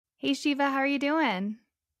Hey Shiva, how are you doing?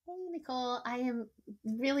 Hey, Nicole. I am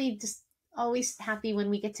really just always happy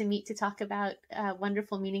when we get to meet to talk about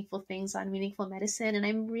wonderful, meaningful things on meaningful medicine. And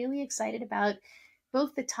I'm really excited about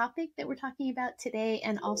both the topic that we're talking about today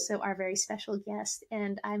and also our very special guest.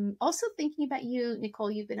 And I'm also thinking about you,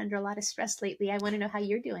 Nicole. You've been under a lot of stress lately. I want to know how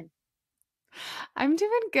you're doing. I'm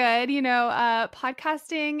doing good.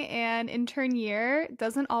 Podcasting and intern year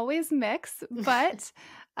doesn't always mix, but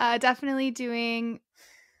definitely doing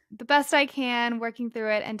the best I can, working through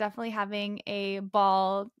it, and definitely having a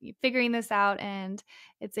ball figuring this out. And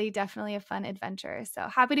it's a definitely a fun adventure. So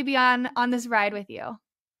happy to be on this ride with you.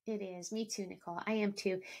 It is. Me too, Nicole. I am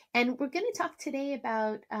too. And we're going to talk today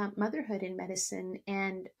about motherhood in medicine.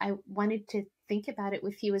 And I wanted to think about it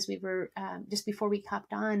with you as we were just before we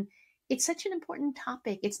hopped on. It's such an important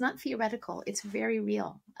topic. It's not theoretical. It's very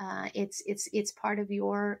real. It's part of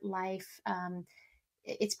your life.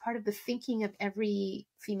 It's part of the thinking of every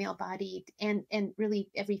female bodied and really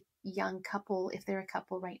every young couple, if they're a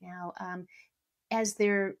couple right now. As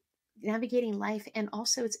they're navigating life. And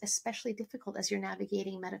also, it's especially difficult as you're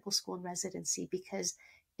navigating medical school and residency because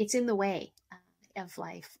it's in the way of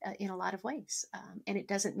life in a lot of ways. And it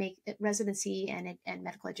doesn't make residency and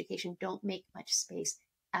medical education don't make much space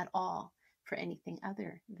at all for anything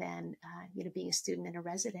other than being a student and a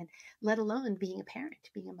resident, let alone being a parent,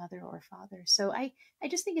 being a mother or a father. So I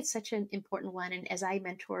just think it's such an important one. And as I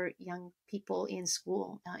mentor young people in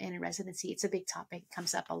school and in residency, it's a big topic. It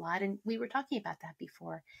comes up a lot. And we were talking about that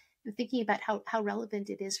before, and thinking about how relevant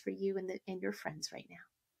it is for you and your friends right now.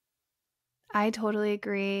 I totally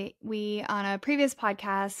agree. We, on a previous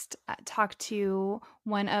podcast, talked to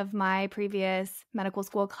one of my previous medical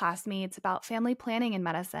school classmates about family planning in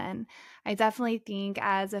medicine. I definitely think,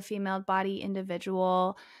 as a female body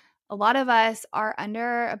individual, a lot of us are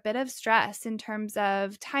under a bit of stress in terms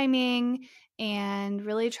of timing and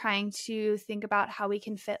really trying to think about how we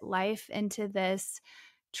can fit life into this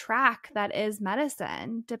track that is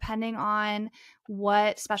medicine. Depending on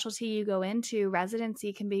what specialty you go into,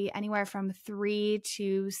 residency can be anywhere from 3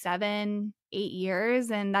 to 7, 8 years,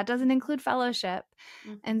 and that doesn't include fellowship.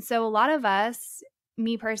 Mm-hmm. And so, a lot of us,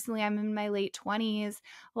 me personally, I'm in my late 20s.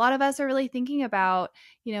 A lot of us are really thinking about,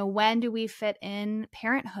 when do we fit in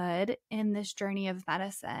parenthood in this journey of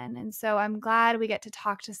medicine? And so I'm glad we get to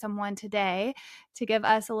talk to someone today to give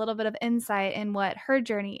us a little bit of insight in what her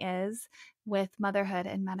journey is with motherhood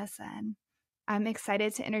and medicine. I'm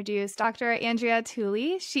excited to introduce Dr. Andrea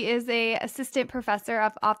Tooley. She is a assistant professor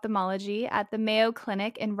of ophthalmology at the Mayo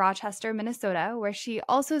Clinic in Rochester, Minnesota, where she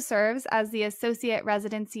also serves as the associate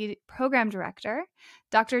residency program director.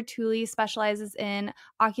 Dr. Tooley specializes in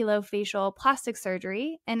oculofacial plastic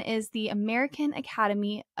surgery and is the American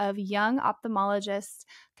Academy of Young Ophthalmologists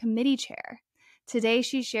committee chair. Today,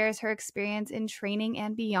 she shares her experience in training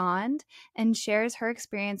and beyond, and shares her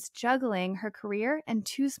experience juggling her career and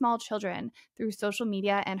two small children through social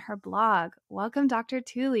media and her blog. Welcome, Dr.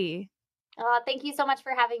 Tooley. Thank you so much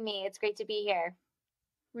for having me. It's great to be here.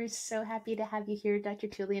 We're so happy to have you here, Dr.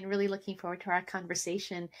 Tooley, and really looking forward to our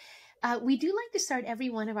conversation. We do like to start every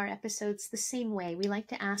one of our episodes the same way. We like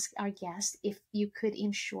to ask our guest if you could,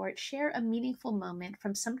 in short, share a meaningful moment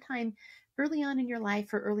from sometime early on in your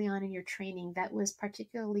life or early on in your training that was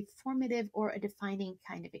particularly formative or a defining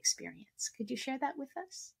kind of experience. Could you share that with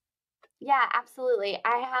us? Yeah, absolutely.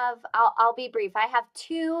 I'll be brief. I have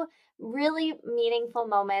two really meaningful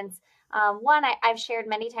moments. One I've shared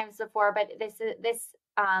many times before, but this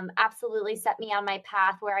absolutely set me on my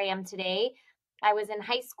path where I am today. I was in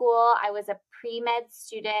high school. I was a pre-med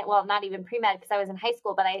student. Well, not even pre-med because I was in high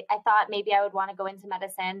school, but I thought maybe I would want to go into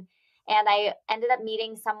medicine. And I ended up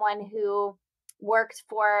meeting someone who worked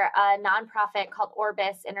for a nonprofit called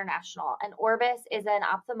Orbis International. And Orbis is an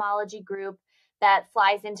ophthalmology group that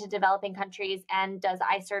flies into developing countries and does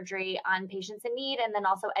eye surgery on patients in need, and then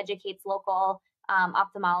also educates local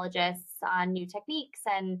ophthalmologists on new techniques.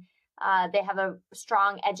 And they have a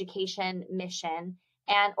strong education mission.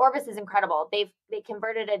 And Orbis is incredible. They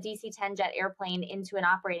converted a DC-10 jet airplane into an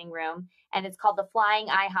operating room, and it's called the Flying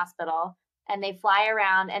Eye Hospital. And they fly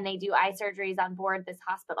around and they do eye surgeries on board this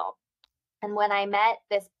hospital. And when I met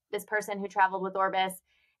this person who traveled with Orbis,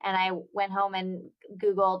 and I went home and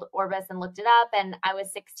Googled Orbis and looked it up, and I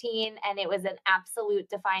was 16, and it was an absolute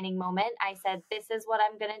defining moment. I said, this is what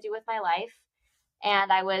I'm going to do with my life.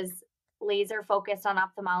 And I was laser focused on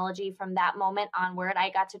ophthalmology from that moment onward. I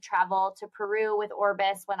got to travel to Peru with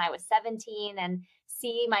Orbis when I was 17 and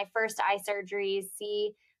see my first eye surgeries,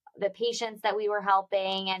 see the patients that we were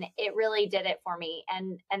helping, and it really did it for me.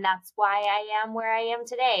 And that's why I am where I am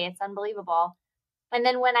today. It's unbelievable. And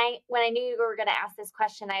then when I knew you were going to ask this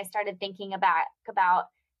question, I started thinking about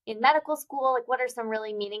in medical school? Like, what are some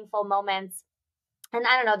really meaningful moments? And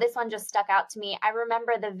I don't know, this one just stuck out to me. I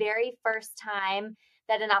remember the very first time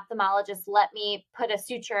that an ophthalmologist let me put a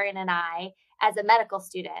suture in an eye as a medical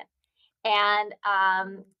student. And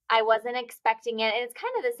I wasn't expecting it. And it's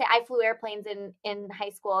kind of the same. I flew airplanes in high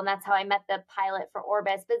school, and that's how I met the pilot for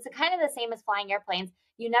Orbis. But it's kind of the same as flying airplanes.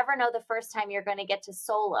 You never know the first time you're going to get to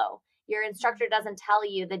solo. Your instructor doesn't tell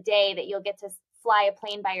you the day that you'll get to fly a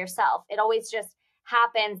plane by yourself. It always just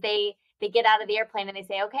happens. They get out of the airplane and they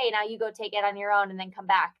say, okay, now you go take it on your own and then come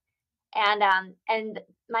back. And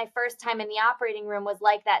my first time in the operating room was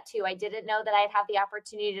like that too. I didn't know that I'd have the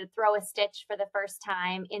opportunity to throw a stitch for the first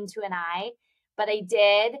time into an eye, but I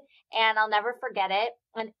did, and I'll never forget it.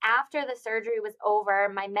 And after the surgery was over,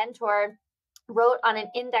 my mentor wrote on an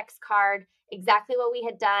index card exactly what we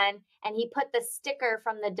had done, and he put the sticker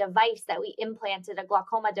from the device that we implanted, a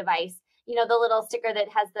glaucoma device, you know, the little sticker that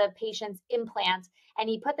has the patient's implant, and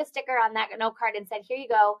he put the sticker on that note card and said, here you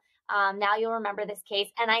go. Now you'll remember this case.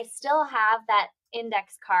 And I still have that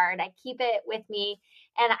index card. I keep it with me.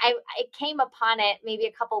 And I came upon it maybe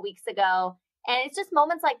a couple weeks ago. And it's just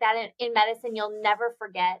moments like that in medicine you'll never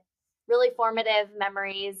forget. Really formative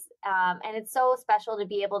memories. And it's so special to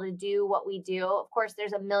be able to do what we do. Of course,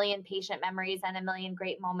 there's a million patient memories and a million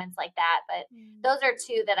great moments like that. But those are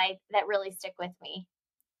two that really stick with me.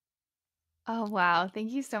 Oh, wow.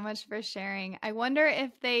 Thank you so much for sharing. I wonder if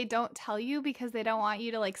they don't tell you because they don't want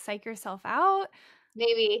you to like psych yourself out.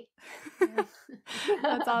 Maybe.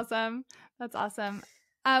 That's awesome. That's awesome.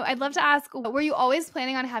 I'd love to ask, were you always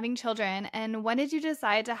planning on having children? And when did you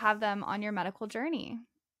decide to have them on your medical journey?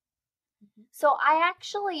 So I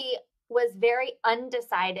actually was very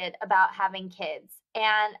undecided about having kids.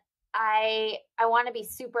 And I want to be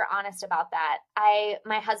super honest about that.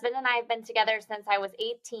 My husband and I have been together since I was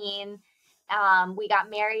 18. We got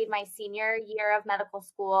married my senior year of medical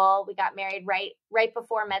school. We got married right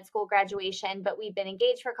before med school graduation, but we've been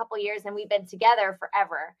engaged for a couple years and we've been together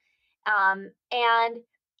forever. And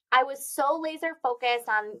I was so laser focused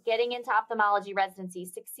on getting into ophthalmology residency,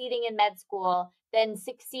 succeeding in med school, then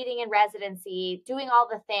succeeding in residency, doing all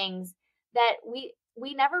the things that we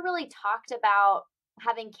never really talked about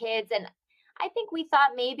having kids. And I think we thought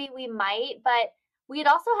maybe we might, but we had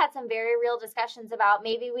also had some very real discussions about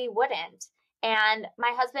maybe we wouldn't. And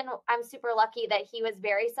my husband, I'm super lucky that he was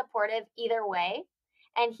very supportive either way.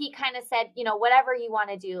 And he kind of said, you know, whatever you want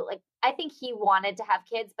to do. Like, I think he wanted to have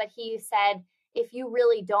kids, but he said, if you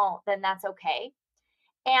really don't, then that's okay.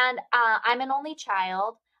 And I'm an only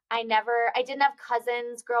child. I didn't have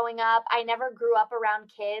cousins growing up. I never grew up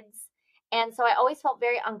around kids. And so I always felt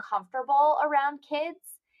very uncomfortable around kids.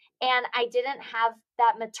 And I didn't have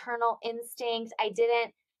that maternal instinct.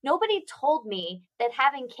 Nobody told me that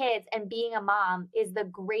having kids and being a mom is the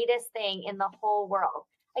greatest thing in the whole world.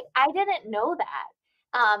 Like, I didn't know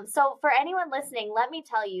that. So for anyone listening, let me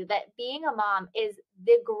tell you that being a mom is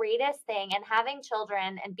the greatest thing, and having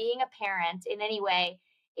children and being a parent in any way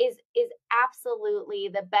is absolutely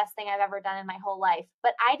the best thing I've ever done in my whole life.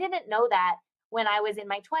 But I didn't know that when I was in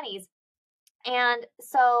my 20s. And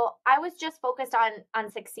so I was just focused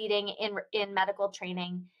on succeeding in medical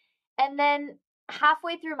training. And then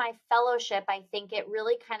halfway through my fellowship, I think it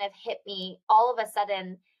really kind of hit me. All of a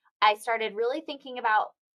sudden, I started really thinking about,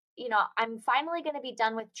 you know, I'm finally going to be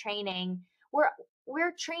done with training.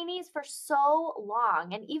 We're trainees for so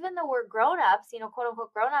long. And even though we're grown-ups, you know, quote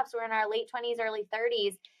unquote grown-ups, we're in our late 20s, early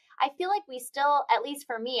 30s. I feel like we still, at least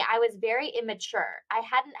for me, I was very immature. I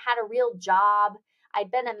hadn't had a real job.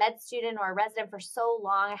 I'd been a med student or a resident for so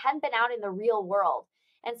long. I hadn't been out in the real world.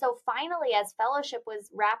 And so finally, as fellowship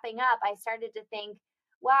was wrapping up, I started to think,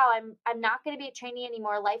 wow, I'm not going to be a trainee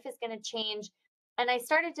anymore. Life is going to change. And I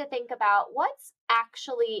started to think about what's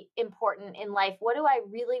actually important in life. What do I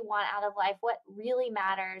really want out of life? What really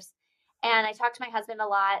matters? And I talked to my husband a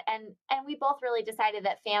lot, and we both really decided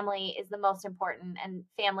that family is the most important and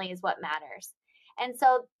family is what matters. And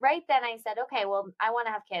so right then I said, okay, well, I want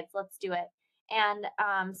to have kids. Let's do it. And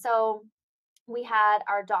so we had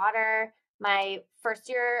our daughter my second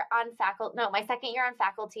year on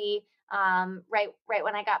faculty, right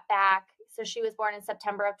when I got back. So she was born in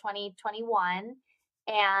September of 2021,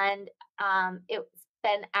 and it's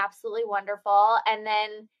been absolutely wonderful. And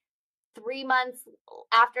then 3 months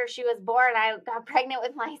after she was born, I got pregnant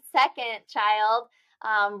with my second child,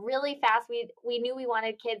 really fast. We knew we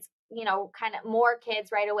wanted kids, you know, kind of more kids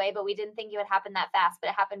right away, but we didn't think it would happen that fast, but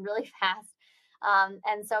it happened really fast.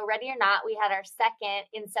 And so ready or not, we had our second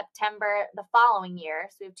in September the following year.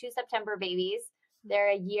 So we have two September babies.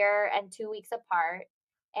 They're a year and 2 weeks apart.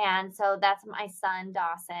 And so that's my son,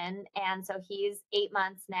 Dawson. And so he's 8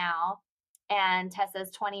 months now. and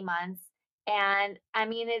Tessa's 20 months. And I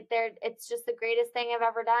mean, it's just the greatest thing I've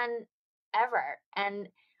ever done ever. And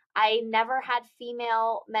I never had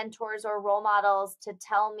female mentors or role models to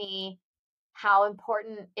tell me how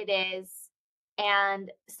important it is.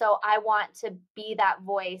 And so I want to be that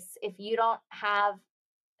voice. If you don't have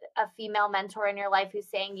a female mentor in your life who's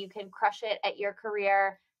saying you can crush it at your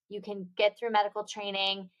career, you can get through medical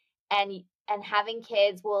training, and having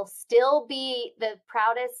kids will still be the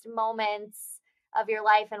proudest moments of your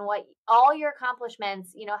life, and what all your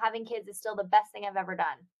accomplishments, having kids is still the best thing I've ever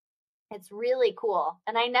done. It's really cool.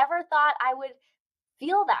 And I never thought I would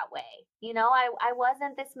feel that way. I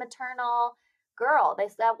wasn't this maternal girl.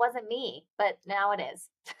 That wasn't me, but now it is.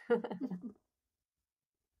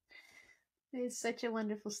 It's such a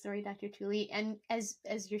wonderful story, Dr. Tooley. And as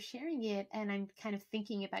you're sharing it, and I'm kind of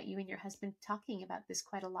thinking about you and your husband talking about this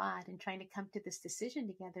quite a lot and trying to come to this decision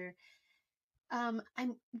together, I'm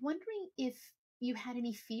wondering if you had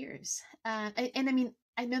any fears. And I mean,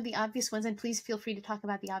 I know the obvious ones, and please feel free to talk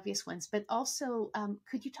about the obvious ones, but also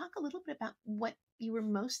could you talk a little bit about what you were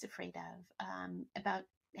most afraid of about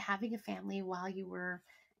having a family while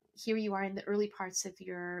here you are in the early parts of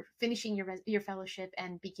your finishing your fellowship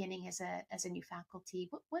and beginning as a new faculty.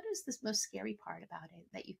 What is the most scary part about it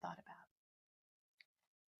that you thought about?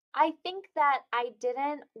 I think that I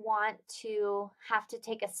didn't want to have to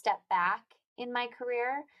take a step back in my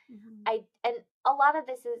career. Mm-hmm. And a lot of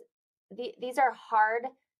this is these are hard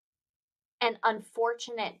and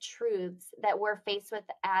unfortunate truths that we're faced with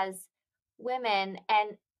as women.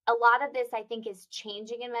 And a lot of this, I think, is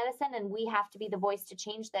changing in medicine, and we have to be the voice to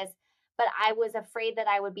change this. But I was afraid that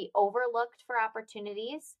I would be overlooked for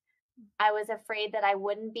opportunities. I was afraid that I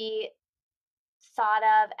wouldn't be thought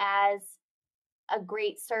of as a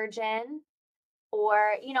great surgeon, or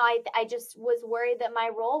I just was worried that my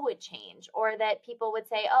role would change, or that people would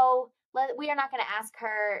say, oh, we are not going to ask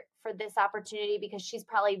her for this opportunity because she's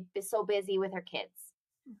probably so busy with her kids.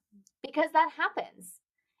 Mm-hmm. Because that happens.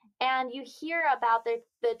 And you hear about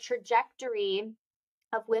the trajectory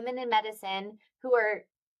of women in medicine who are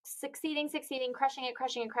succeeding, crushing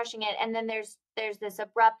it. And then there's this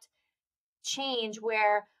abrupt change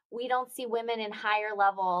where we don't see women in higher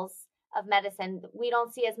levels of medicine. We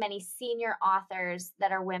don't see as many senior authors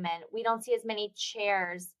that are women. We don't see as many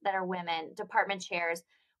chairs that are women, department chairs.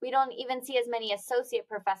 We don't even see as many associate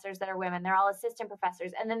professors that are women. They're all assistant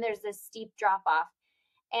professors. And then there's this steep drop off.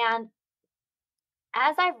 And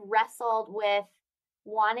as I've wrestled with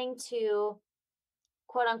wanting to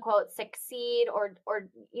quote unquote succeed or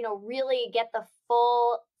really get the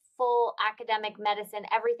full academic medicine,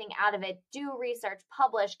 everything out of it, do research,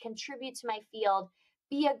 publish, contribute to my field,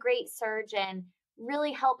 be a great surgeon,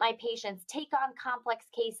 really help my patients, take on complex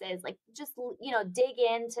cases, like just, dig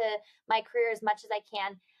into my career as much as I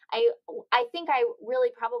can. I think I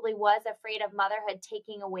really probably was afraid of motherhood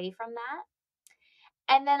taking away from that.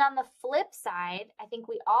 And then on the flip side, I think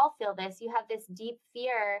we all feel this, you have this deep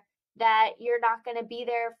fear that you're not going to be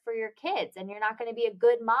there for your kids and you're not going to be a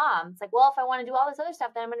good mom. It's like, well, if I want to do all this other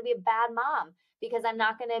stuff, then I'm going to be a bad mom because I'm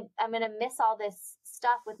going to miss all this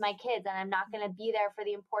stuff with my kids and I'm not going to be there for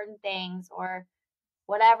the important things or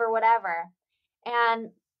whatever. And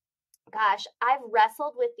gosh, I've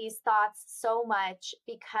wrestled with these thoughts so much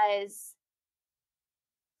because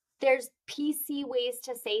there's PC ways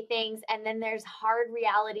to say things, and then there's hard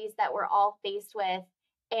realities that we're all faced with.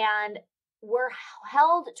 And we're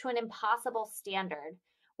held to an impossible standard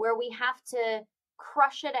where we have to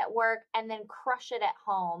crush it at work and then crush it at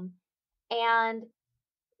home. And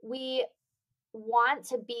we want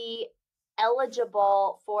to be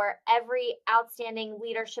eligible for every outstanding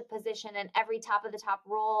leadership position and every top of the top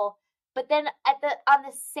role. But then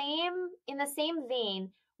in the same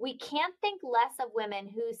vein, we can't think less of women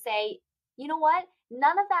who say, you know what?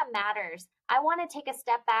 None of that matters. I want to take a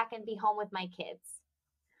step back and be home with my kids.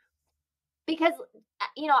 Because,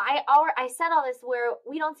 I said all this where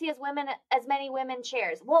we don't see as many women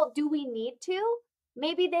chairs. Well, do we need to?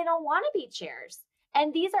 Maybe they don't want to be chairs.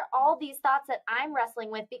 And these are all these thoughts that I'm wrestling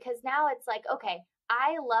with because now it's like, okay,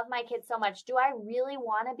 I love my kids so much. Do I really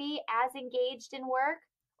want to be as engaged in work,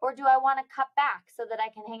 or do I want to cut back so that I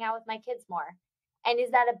can hang out with my kids more? And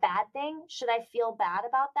is that a bad thing? Should I feel bad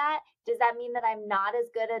about that? Does that mean that I'm not as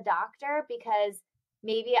good a doctor because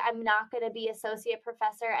maybe I'm not going to be associate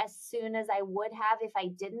professor as soon as I would have if I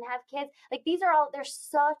didn't have kids? Like they're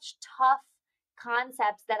such tough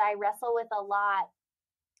concepts that I wrestle with a lot.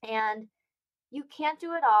 And you can't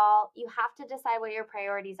do it all. You have to decide what your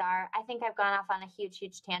priorities are. I think I've gone off on a huge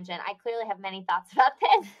tangent. I clearly have many thoughts about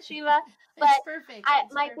this, Shieva. But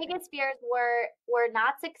my biggest fears were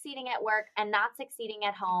not succeeding at work and not succeeding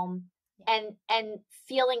at home. and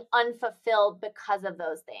feeling unfulfilled because of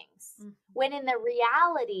those things. Mm-hmm. When in the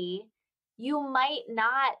reality, you might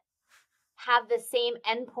not have the same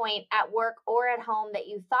endpoint at work or at home that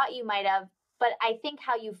you thought you might have, but I think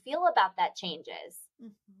how you feel about that changes.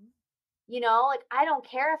 Mm-hmm. You know, like I don't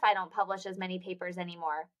care if I don't publish as many papers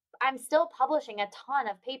anymore. I'm still publishing a ton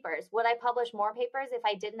of papers. Would I publish more papers if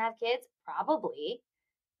I didn't have kids? Probably.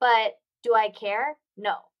 But do I care?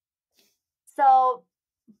 No. So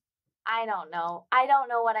I don't know. I don't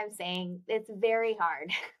know what I'm saying. It's very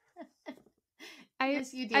hard.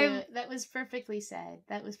 Yes, you do. That was perfectly said.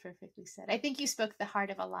 That was perfectly said. I think you spoke the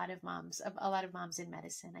heart of a lot of moms in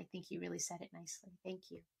medicine. I think you really said it nicely.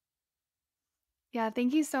 Thank you. Yeah,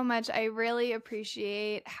 thank you so much. I really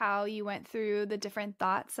appreciate how you went through the different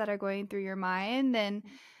thoughts that are going through your mind. And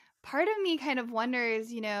part of me kind of wonders,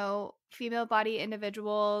 female body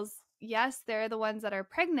individuals, yes, they're the ones that are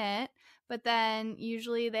pregnant, but then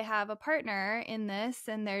usually they have a partner in this,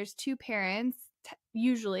 and there's two parents,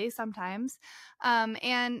 usually, sometimes.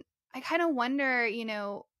 And I kind of wonder,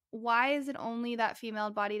 why is it only that female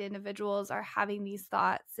bodied individuals are having these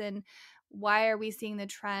thoughts? And why are we seeing the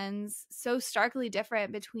trends so starkly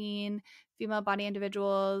different between female body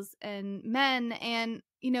individuals and men? And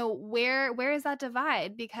where is that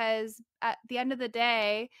divide? Because at the end of the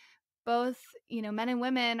day, both men and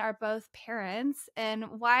women are both parents, and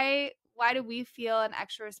why do we feel an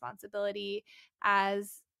extra responsibility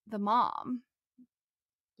as the mom?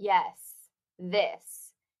 Yes,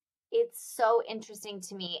 this. It's so interesting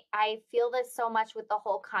to me. I feel this so much with the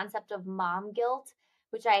whole concept of mom guilt,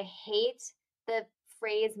 which I hate the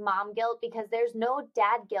phrase mom guilt because there's no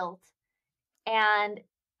dad guilt, and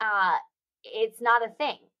it's not a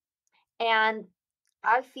thing. And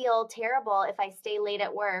I feel terrible if I stay late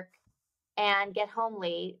at work and get home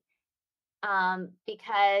late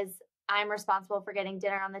because I'm responsible for getting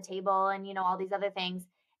dinner on the table and all these other things.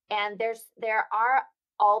 And there are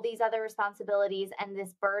all these other responsibilities and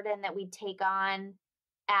this burden that we take on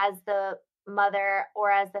as the mother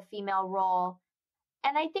or as the female role.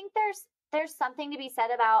 And I think there's something to be said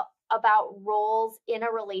about roles in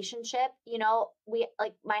a relationship. We,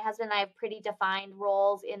 like, my husband and I have pretty defined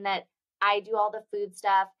roles in that I do all the food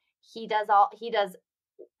stuff. He does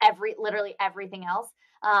literally everything else.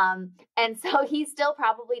 And so he still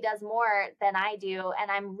probably does more than I do.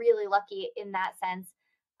 And I'm really lucky in that sense.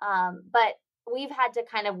 But we've had to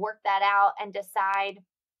kind of work that out and decide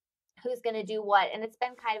who's going to do what. And it's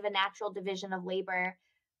been kind of a natural division of labor.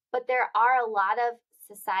 But there are a lot of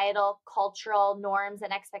societal, cultural norms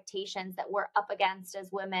and expectations that we're up against as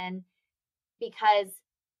women, because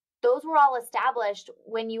those were all established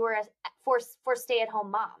when you were for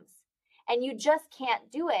stay-at-home moms. And you just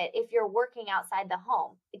can't do it if you're working outside the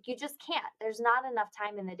home. Like, you just can't. There's not enough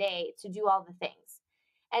time in the day to do all the things.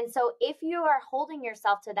 And so if you are holding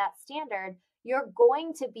yourself to that standard, you're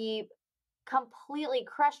going to be completely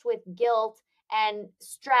crushed with guilt and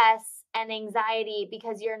stress and anxiety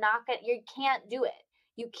because you can't do it.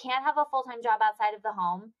 You can't have a full-time job outside of the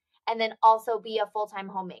home and then also be a full-time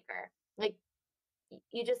homemaker. Like,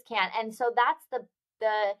 you just can't. And so that's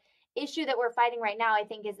the issue that we're fighting right now, I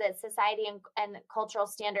think, is that society and cultural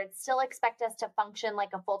standards still expect us to function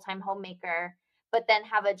like a full-time homemaker, but then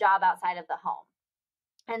have a job outside of the home.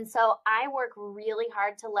 And so I work really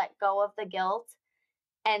hard to let go of the guilt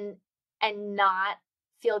and not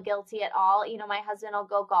feel guilty at all. My husband will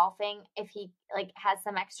go golfing if he has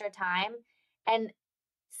some extra time. And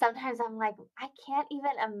sometimes I'm like, I can't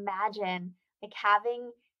even imagine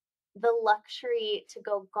having the luxury to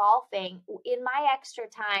go golfing. In my extra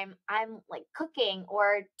time, I'm cooking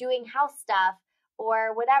or doing house stuff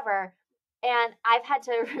or whatever. And I've had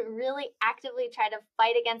to really actively try to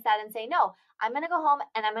fight against that and say, no, I'm going to go home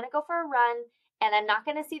and I'm going to go for a run, and I'm not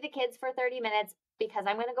going to see the kids for 30 minutes because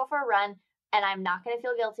I'm going to go for a run, and I'm not going to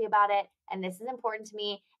feel guilty about it. And this is important to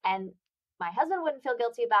me. And my husband wouldn't feel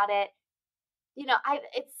guilty about it.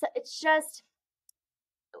 It's just,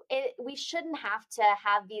 we shouldn't have to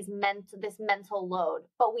have this mental load,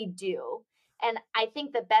 but we do. And I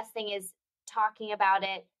think the best thing is talking about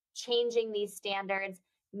it, changing these standards,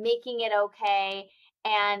 making it okay,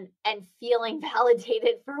 and feeling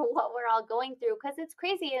validated for what we're all going through, because it's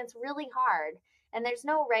crazy and it's really hard. And there's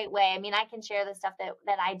no right way. I mean, I can share the stuff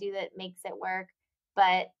that I do that makes it work,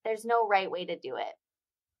 but there's no right way to do it.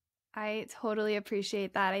 I totally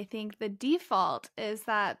appreciate that. I think the default is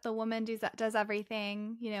that the woman does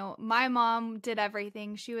everything. My mom did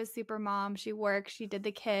everything. She was super mom. She worked, she did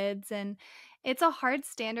the kids, and it's a hard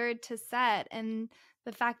standard to set. And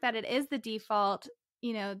the fact that it is the default,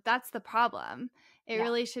 that's the problem. It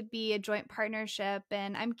really should be a joint partnership.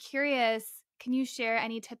 And I'm curious, can you share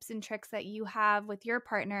any tips and tricks that you have with your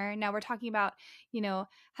partner? Now we're talking about,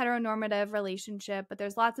 heteronormative relationship, but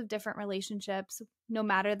there's lots of different relationships, no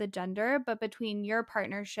matter the gender, but between your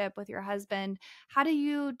partnership with your husband, how do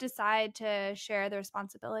you decide to share the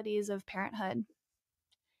responsibilities of parenthood?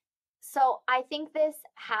 So I think this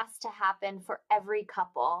has to happen for every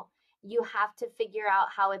couple. You have to figure out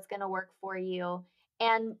how it's going to work for you.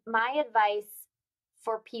 And my advice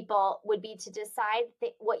for people would be to decide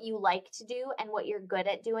what you like to do and what you're good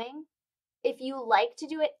at doing. If you like to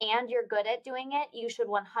do it and you're good at doing it, you should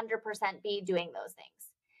 100% be doing those things.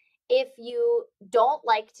 If you don't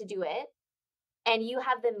like to do it and you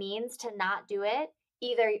have the means to not do it,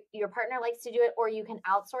 either your partner likes to do it or you can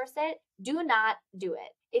outsource it, do not do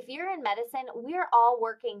it. If you're in medicine, we're all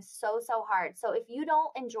working so hard. So if you don't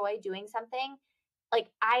enjoy doing something, like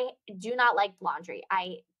I do not like laundry.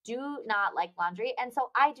 I do not like laundry. And so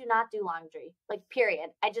I do not do laundry, like, period.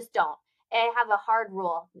 I just don't. I have a hard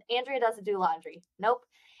rule. Andrea doesn't do laundry. Nope.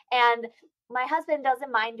 And my husband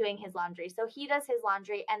doesn't mind doing his laundry. So he does his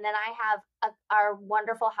laundry. And then I have our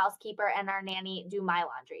wonderful housekeeper and our nanny do my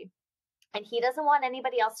laundry. And he doesn't want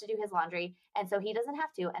anybody else to do his laundry. And so he doesn't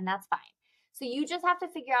have to. And that's fine. So you just have to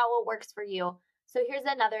figure out what works for you. So here's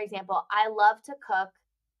another example. I love to cook.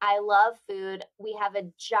 I love food. We have a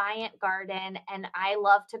giant garden and I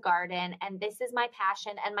love to garden. And this is my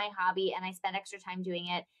passion and my hobby. And I spend extra time doing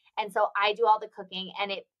it. And so I do all the cooking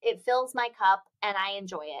and it fills my cup and I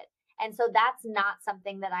enjoy it. And so that's not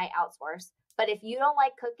something that I outsource. But if you don't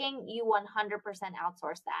like cooking, you 100%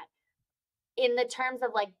 outsource that. In the terms of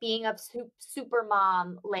like being a super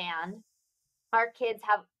mom land, our kids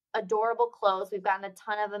have adorable clothes. We've gotten a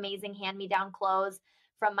ton of amazing hand-me-down clothes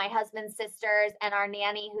from my husband's sisters and our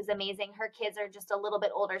nanny, who's amazing. Her kids are just a little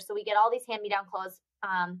bit older. So we get all these hand-me-down clothes.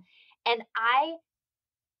 And I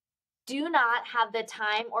do not have the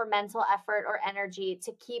time or mental effort or energy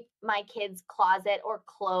to keep my kids' closet or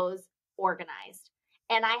clothes organized.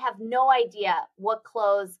 And I have no idea what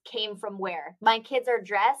clothes came from where. My kids are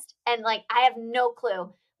dressed and like, I have no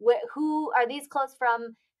clue. Who are these clothes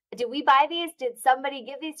from? Did we buy these? Did somebody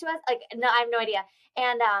give these to us? Like, no, I have no idea.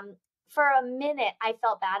 And for a minute, I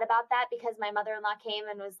felt bad about that because my mother-in-law came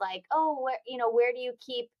and was like, oh, where do you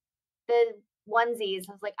keep the onesies?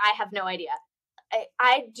 I was like, I have no idea.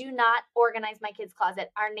 I do not organize my kids'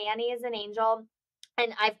 closet. Our nanny is an angel,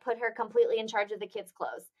 and I've put her completely in charge of the kids'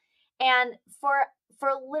 clothes. And for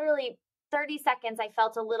literally 30 seconds, I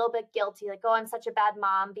felt a little bit guilty, like, oh, I'm such a bad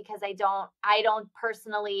mom because I don't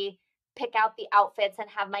personally pick out the outfits and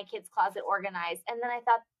have my kids' closet organized. And then I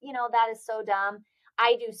thought, that is so dumb.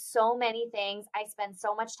 I do so many things. I spend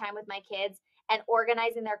so much time with my kids, and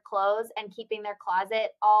organizing their clothes and keeping their closet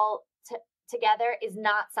all together is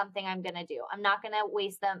not something I'm going to do. I'm not going to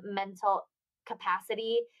waste the mental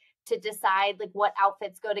capacity to decide like what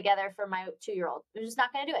outfits go together for my 2-year-old. I'm just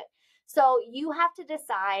not going to do it. So you have to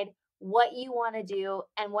decide what you want to do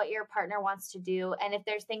and what your partner wants to do. And if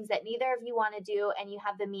there's things that neither of you want to do and you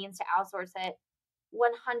have the means to outsource it,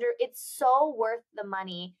 it's so worth the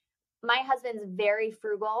money. My husband's very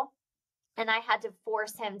frugal, and I had to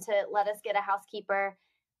force him to let us get a housekeeper.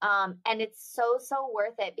 And it's so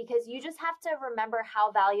worth it because you just have to remember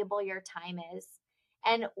how valuable your time is.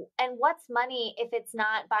 And what's money if it's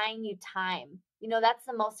not buying you time? That's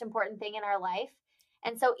the most important thing in our life.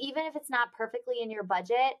 And so even if it's not perfectly in your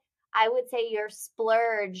budget, I would say your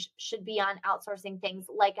splurge should be on outsourcing things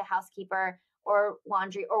like a housekeeper or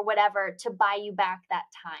laundry or whatever to buy you back that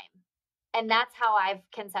time. And that's how I've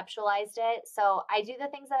conceptualized it. So I do the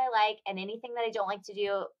things that I like, and anything that I don't like to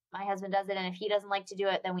do, my husband does it. And if he doesn't like to do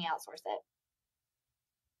it, then we outsource it.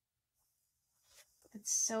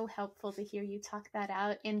 It's so helpful to hear you talk that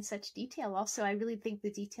out in such detail. Also, I really think the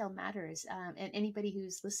detail matters. And anybody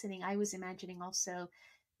who's listening, I was imagining also,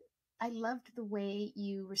 I loved the way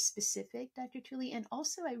you were specific, Dr. Tooley. And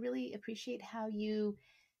also, I really appreciate how you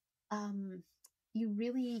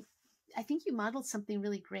really, I think you modeled something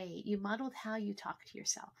really great. You modeled how you talk to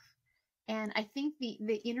yourself. And I think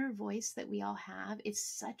the inner voice that we all have is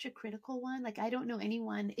such a critical one. Like, I don't know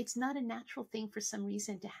anyone, it's not a natural thing for some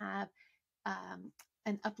reason to have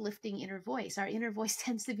an uplifting inner voice. Our inner voice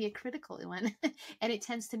tends to be a critical one, and it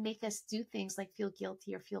tends to make us do things like feel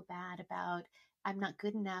guilty or feel bad about, I'm not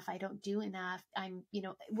good enough, I don't do enough. I'm,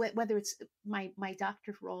 whether it's my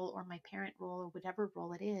doctor role or my parent role or whatever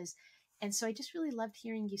role it is. And so I just really loved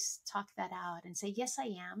hearing you talk that out and say, yes, I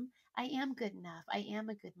am good enough. I am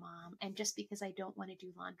a good mom. And just because I don't want to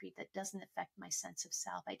do laundry, that doesn't affect my sense of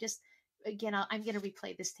self. Again, I'm going to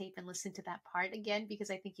replay this tape and listen to that part again,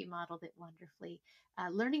 because I think you modeled it wonderfully.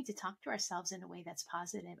 Learning to talk to ourselves in a way that's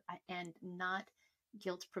positive and not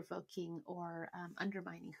guilt provoking or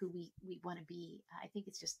undermining who we want to be. I think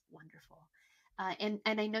it's just wonderful. And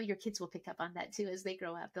I know your kids will pick up on that too as they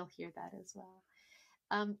grow up. They'll hear that as well.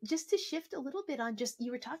 Just to shift a little bit on just,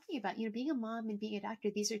 you were talking about, being a mom and being a doctor.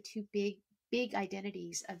 These are two big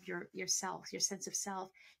identities of yourself, your sense of self.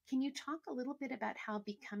 Can you talk a little bit about how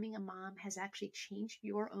becoming a mom has actually changed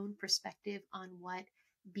your own perspective on what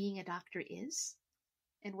being a doctor is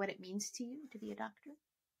and what it means to you to be a doctor?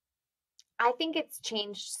 I think it's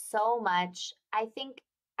changed so much. I think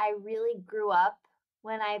I really grew up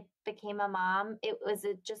when I became a mom. It was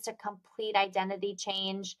just a complete identity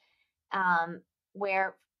change,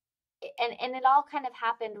 where and it all kind of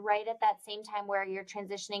happened right at that same time where you're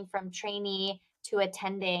transitioning from trainee to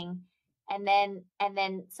attending. And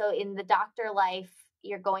then so in the doctor life,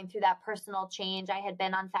 you're going through that personal change. I had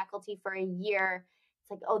been on faculty for a year.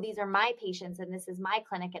 It's like, oh, these are my patients and this is my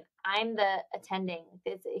clinic and I'm the attending.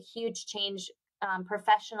 It's a huge change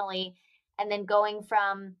professionally. And then going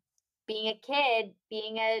from being a kid,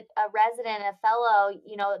 being a resident, a fellow,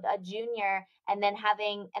 a junior, and then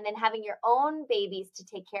having your own babies to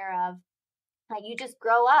take care of. Like, you just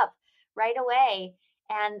grow up right away.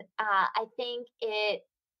 And I think it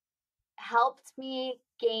helped me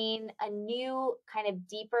gain a new kind of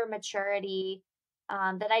deeper maturity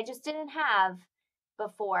that I just didn't have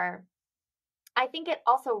before. I think it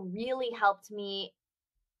also really helped me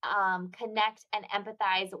connect and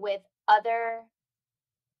empathize with other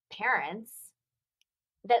parents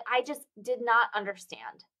that I just did not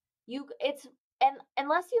understand. And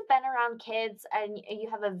unless you've been around kids and you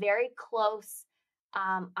have a very close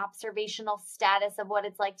observational status of what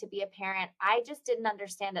it's like to be a parent, I just didn't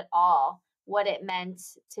understand at all what it meant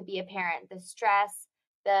to be a parent. The stress,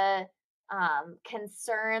 the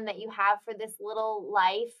concern that you have for this little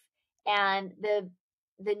life, and the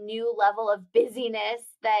new level of busyness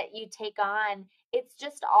that you take on. It's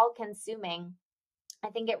just all consuming. I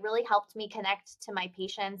think it really helped me connect to my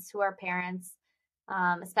patients who are parents,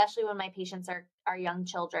 especially when my patients are young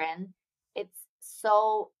children. It's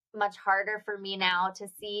so much harder for me now to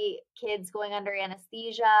see kids going under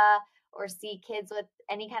anesthesia or see kids with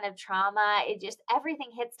any kind of trauma. It just, everything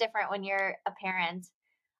hits different when you're a parent.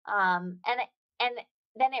 And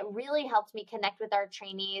then it really helped me connect with our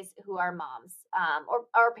trainees who are moms,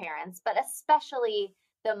 or parents, but especially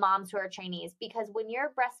the moms who are trainees, because when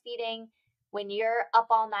you're breastfeeding, when you're up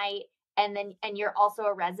all night, and you're also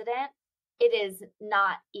a resident, it is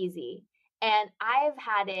not easy. And I've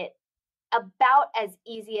had it about as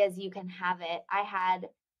easy as you can have it. I had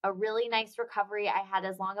a really nice recovery. I had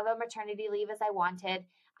as long of a maternity leave as I wanted.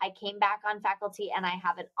 I came back on faculty and I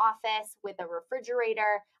have an office with a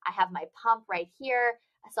refrigerator. I have my pump right here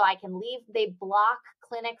so I can leave. They block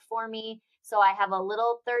clinic for me. So I have a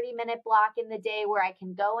little 30-minute block in the day where I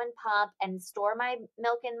can go and pump and store my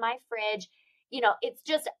milk in my fridge. It's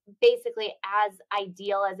just basically as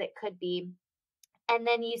ideal as it could be. And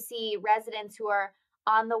then you see residents who are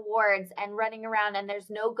on the wards and running around, and there's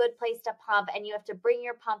no good place to pump, and you have to bring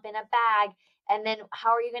your pump in a bag. And then how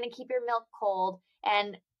are you going to keep your milk cold?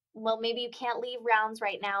 And well, maybe you can't leave rounds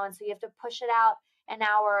right now, and so you have to push it out an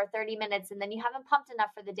hour or 30 minutes, and then you haven't pumped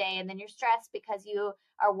enough for the day, and then you're stressed because you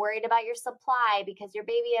are worried about your supply, because your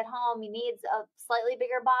baby at home needs a slightly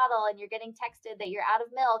bigger bottle, and you're getting texted that you're out of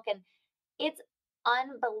milk. And it's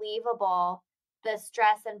unbelievable, the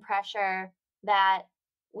stress and pressure that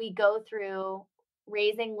we go through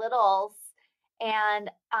raising littles. And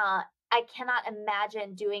I cannot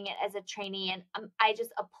imagine doing it as a trainee. And I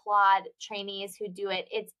just applaud trainees who do it.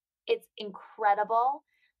 It's incredible.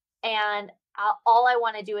 And all I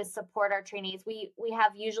want to do is support our trainees. We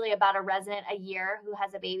have usually about a resident a year who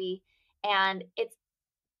has a baby. And it's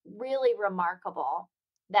really remarkable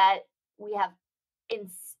that we have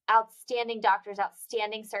outstanding doctors,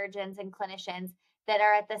 outstanding surgeons and clinicians that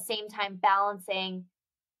are at the same time balancing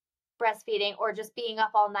breastfeeding, or just being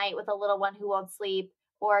up all night with a little one who won't sleep,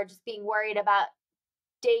 or just being worried about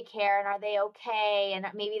daycare and are they okay, and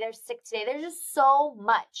maybe they're sick today. There's just so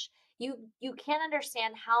much. You can't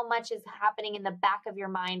understand how much is happening in the back of your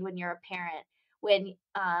mind when you're a parent.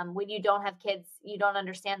 When you don't have kids, you don't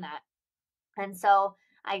understand that. And so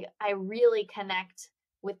I really connect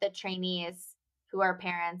with the trainees who are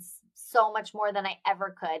parents so much more than I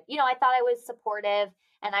ever could. I thought I was supportive,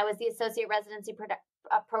 and I was the associate residency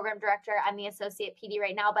program director. I'm the associate PD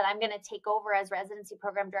right now, but I'm going to take over as residency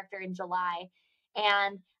program director in July.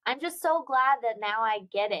 And I'm just so glad that now I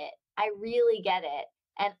get it. I really get it.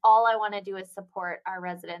 And all I want to do is support our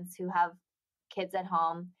residents who have kids at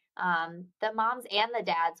home, the moms and the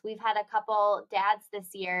dads. We've had a couple dads this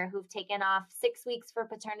year who've taken off 6 weeks for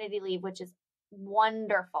paternity leave, which is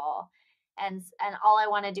wonderful. And all I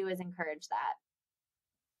want to do is encourage that.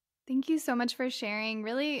 Thank you so much for sharing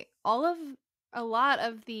really a lot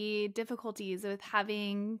of the difficulties with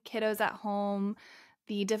having kiddos at home,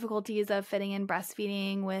 the difficulties of fitting in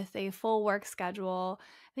breastfeeding with a full work schedule.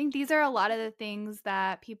 I think these are a lot of the things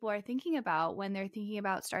that people are thinking about when they're thinking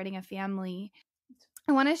about starting a family.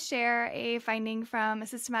 I want to share a finding from a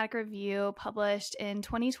systematic review published in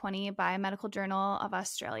 2020 by Medical Journal of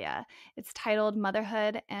Australia. It's titled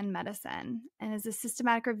Motherhood and Medicine and is a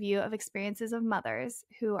systematic review of experiences of mothers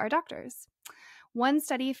who are doctors. One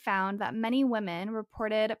study found that many women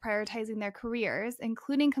reported prioritizing their careers,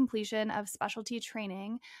 including completion of specialty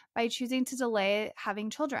training, by choosing to delay having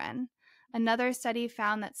children. Another study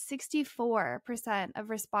found that 64% of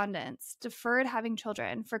respondents deferred having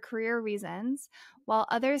children for career reasons, while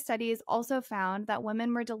other studies also found that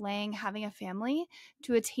women were delaying having a family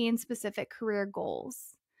to attain specific career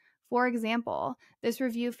goals. For example, this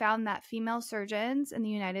review found that female surgeons in the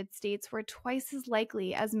United States were twice as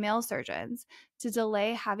likely as male surgeons to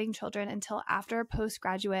delay having children until after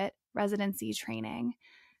postgraduate residency training.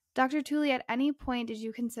 Dr. Tooley, at any point did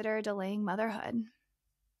you consider delaying motherhood?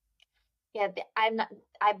 Yeah,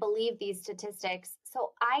 I believe these statistics.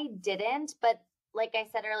 So I didn't, but like I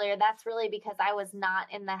said earlier, that's really because I was not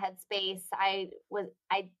in the headspace. I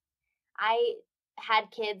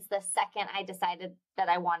had kids the second I decided that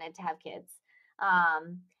I wanted to have kids.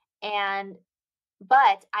 And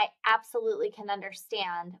but I absolutely can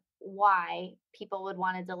understand why people would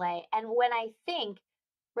want to delay. And when I think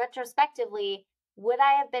retrospectively, would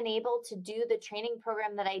I have been able to do the training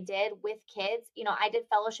program that I did with kids? I did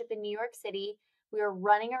fellowship in New York City. We were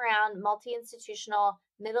running around multi-institutional,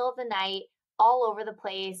 middle of the night, all over the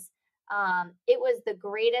place. It was the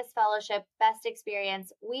greatest fellowship, best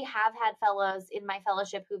experience. We have had fellows in my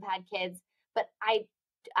fellowship who've had kids, but I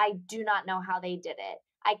do not know how they did it.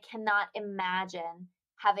 I cannot imagine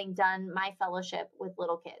having done my fellowship with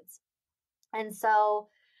little kids. And so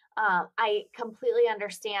I completely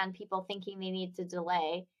understand people thinking they need to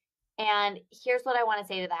delay. And here's what I want to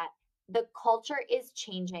say to that. The culture is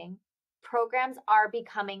changing. Programs are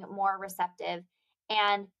becoming more receptive,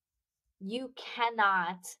 and you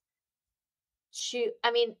cannot choose.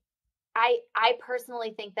 I mean, I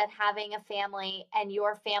personally think that having a family and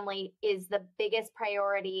your family is the biggest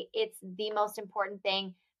priority. It's the most important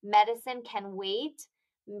thing. Medicine can wait.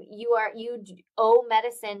 You owe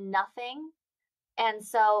medicine nothing. And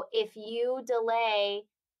so if you delay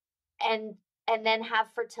and then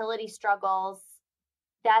have fertility struggles,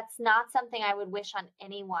 that's not something I would wish on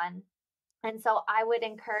anyone. And so I would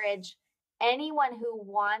encourage anyone who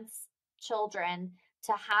wants children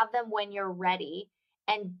to have them when you're ready,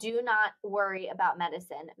 and do not worry about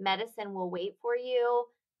medicine. Medicine will wait for you.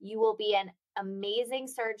 You will be an amazing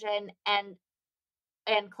surgeon and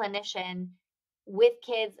clinician with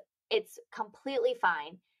kids. It's completely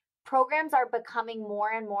fine. Programs are becoming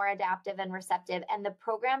more and more adaptive and receptive, and the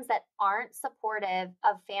programs that aren't supportive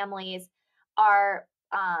of families are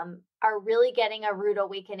really getting a rude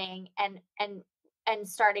awakening and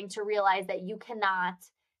starting to realize that you cannot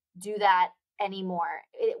do that anymore.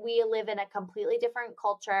 We live in a completely different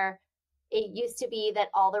culture. It used to be that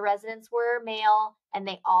all the residents were male and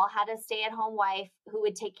they all had a stay-at-home wife who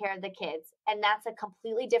would take care of the kids. And that's a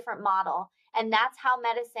completely different model. And that's how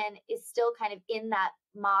medicine is still kind of in that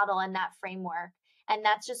model and that framework. And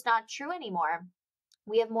that's just not true anymore.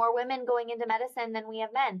 We have more women going into medicine than we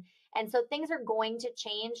have men. And so things are going to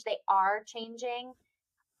change. They are changing.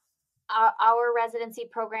 Our residency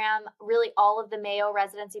program, really all of the Mayo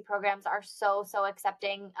residency programs are so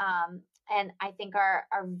accepting, and I think are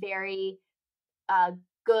very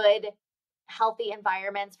good, healthy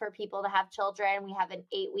environments for people to have children. We have an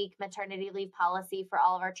 8-week maternity leave policy for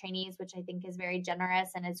all of our trainees, which I think is very generous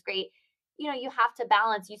and is great. You have to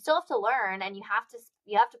balance. You still have to learn, and you have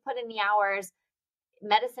to put in the hours.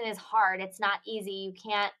 Medicine is hard. It's not easy. You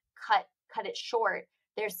can't cut it short.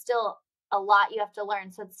 There's still a lot you have to learn.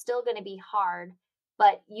 So it's still going to be hard,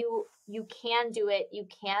 but you can do it. You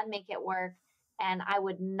can make it work. And I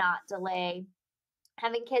would not delay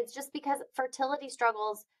having kids, just because fertility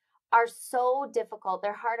struggles are so difficult.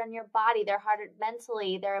 They're hard on your body. They're hard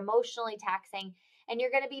mentally. They're emotionally taxing. And you're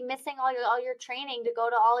going to be missing all your training to go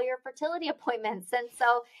to all your fertility appointments. And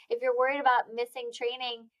so if you're worried about missing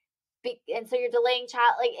training, and so you're delaying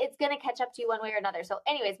child, like, it's going to catch up to you one way or another. So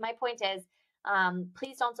anyways, my point is,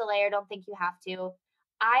 please don't delay or don't think you have to.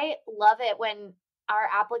 I love it when our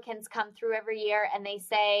applicants come through every year and they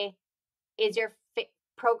say, is your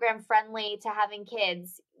program friendly to having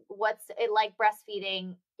kids? What's it like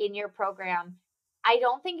breastfeeding in your program? I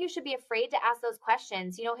don't think you should be afraid to ask those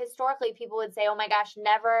questions. Historically, people would say, oh my gosh,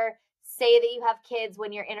 never say that you have kids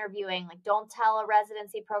when you're interviewing. Like, don't tell a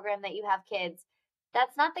residency program that you have kids.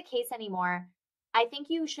 That's not the case anymore. I think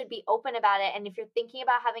you should be open about it. And if you're thinking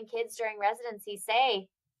about having kids during residency, say,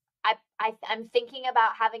 I'm thinking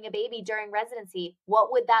about having a baby during residency.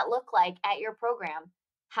 What would that look like at your program?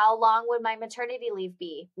 How long would my maternity leave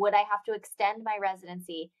be? Would I have to extend my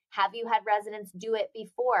residency? Have you had residents do it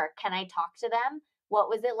before? Can I talk to them? What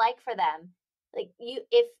was it like for them? Like,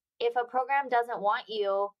 if a program doesn't want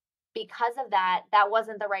you because of that, that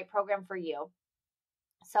wasn't the right program for you.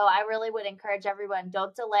 So I really would encourage everyone,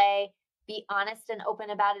 don't delay, be honest and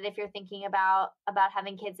open about it if you're thinking about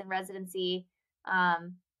having kids in residency.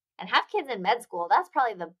 And have kids in med school. That's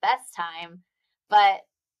probably the best time, but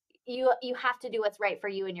you have to do what's right for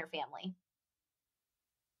you and your family.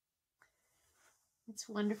 It's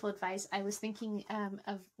wonderful advice. I was thinking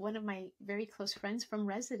of one of my very close friends from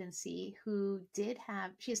residency who she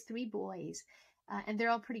has 3 boys, and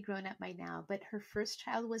they're all pretty grown up by now, but her first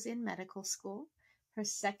child was in medical school. Her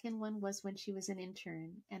second one was when she was an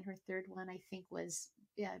intern, and her third one, I think, was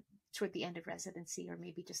toward the end of residency or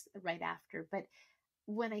maybe just right after. But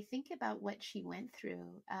when I think about what she went through,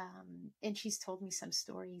 and she's told me some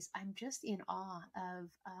stories, I'm just in awe of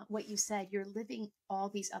what you said. You're living all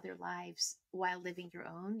these other lives while living your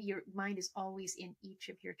own. Your mind is always in each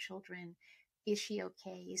of your children. Is she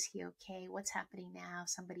okay? Is he okay? What's happening now?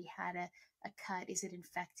 Somebody had a cut. Is it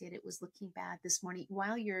infected? It was looking bad this morning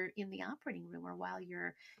while you're in the operating room or while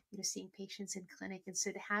you're, seeing patients in clinic. And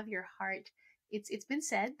so to have your heart, it's been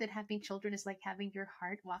said that having children is like having your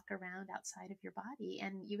heart walk around outside of your body,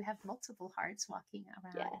 and you have multiple hearts walking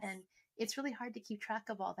around. Yes. And it's really hard to keep track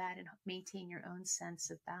of all that and maintain your own sense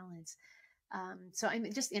of balance. So I'm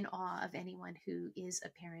just in awe of anyone who is a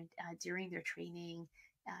parent during their training,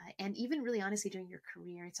 and even really honestly during your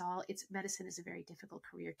career. Medicine is a very difficult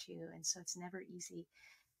career too, and so it's never easy.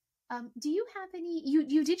 Do you have any,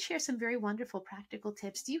 you did share some very wonderful practical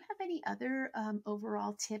tips. Do you have any other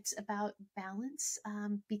overall tips about balance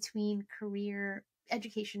between career,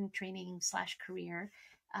 education, training / career,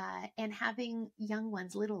 and having young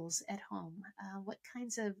ones, littles at home? What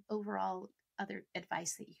kinds of overall other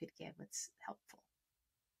advice that you could give? What's helpful?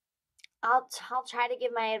 I'll try to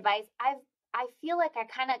give my advice. I feel like I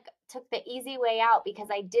kind of took the easy way out because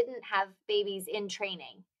I didn't have babies in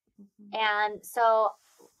training. Mm-hmm. And so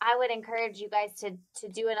I would encourage you guys to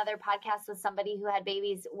do another podcast with somebody who had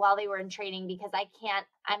babies while they were in training, because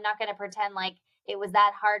I'm not going to pretend like it was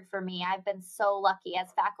that hard for me. I've been so lucky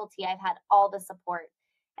as faculty. I've had all the support.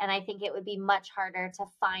 And I think it would be much harder to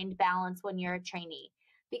find balance when you're a trainee,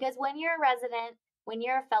 because when you're a resident, when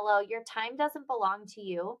you're a fellow, your time doesn't belong to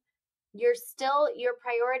you. Your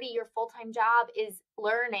priority, your full-time job is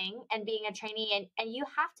learning and being a trainee, and you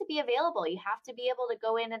have to be available. You have to be able to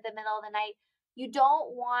go in at the middle of the night. You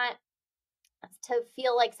don't want to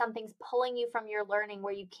feel like something's pulling you from your learning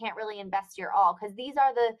where you can't really invest your all, because these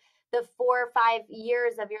are the 4 or 5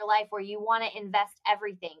 years of your life where you want to invest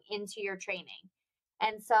everything into your training.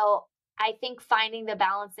 And so I think finding the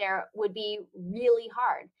balance there would be really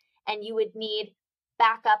hard, and you would need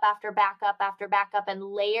backup after backup after backup and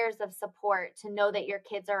layers of support to know that your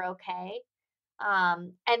kids are okay.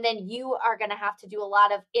 And then you are going to have to do a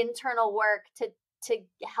lot of internal work to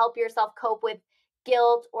help yourself cope with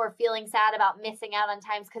guilt or feeling sad about missing out on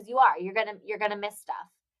times, because you're gonna miss stuff.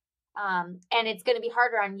 And it's going to be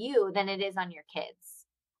harder on you than it is on your kids.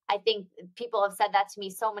 I think people have said that to me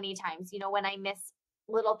so many times. When I miss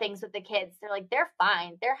little things with the kids, they're like, they're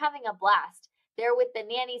fine. They're having a blast. They're with the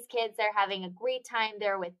nanny's kids. They're having a great time.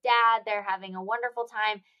 They're with dad. They're having a wonderful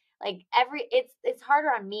time. Like it's harder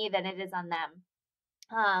on me than it is on them.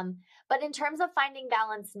 But in terms of finding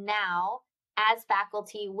balance now as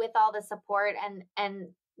faculty with all the support and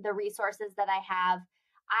the resources that I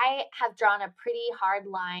have drawn a pretty hard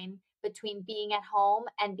line between being at home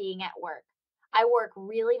and being at work. I work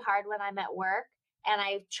really hard when I'm at work, and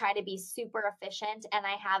I try to be super efficient, and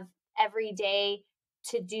I have everyday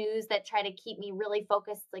to-dos that try to keep me really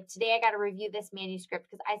focused. Like today, I got to review this manuscript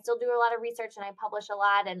because I still do a lot of research and I publish a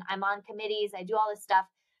lot and I'm on committees. I do all this stuff.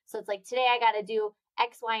 So it's like today I got to do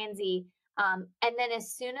X, Y, and Z. And then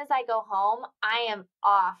as soon as I go home, I am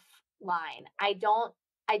offline. I don't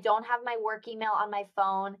have my work email on my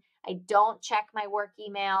phone. I don't check my work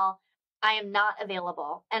email. I am not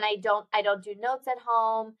available. And I don't do notes at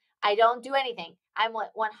home. I don't do anything. I'm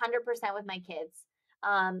 100% with my kids.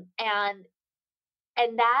 And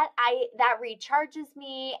that recharges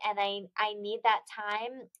me, and I need that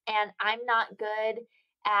time. And I'm not good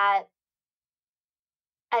at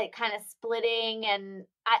kind of splitting, and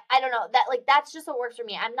I don't know, that like that's just what works for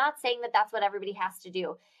me. I'm not saying that that's what everybody has to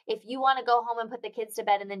do. If you want to go home and put the kids to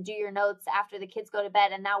bed and then do your notes after the kids go to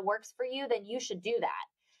bed and that works for you, then you should do that.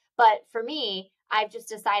 But for me, I've just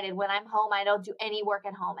decided when I'm home, I don't do any work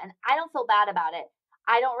at home, and I don't feel bad about it.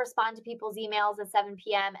 I don't respond to people's emails at 7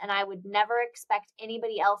 p.m. and I would never expect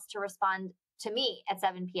anybody else to respond to me at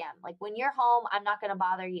 7 p.m. Like when you're home, I'm not going to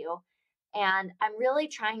bother you. And I'm really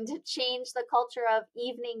trying to change the culture of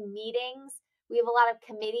evening meetings. We have a lot of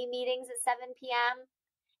committee meetings at 7 p.m.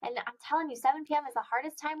 And I'm telling you, 7 p.m. is the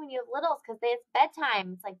hardest time when you have littles because it's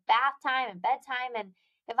bedtime. It's like bath time and bedtime. And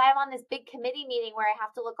if I'm on this big committee meeting where I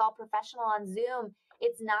have to look all professional on Zoom,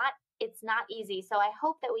 it's not easy. So I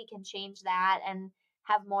hope that we can change that and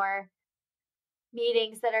have more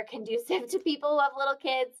meetings that are conducive to people who have little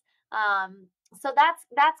kids. So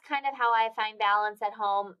that's kind of how I find balance at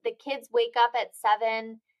home. The kids wake up at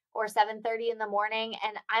 7 or 7:30 in the morning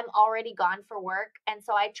and I'm already gone for work. And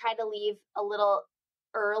so I try to leave a little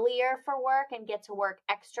earlier for work and get to work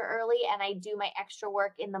extra early. And I do my extra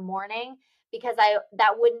work in the morning because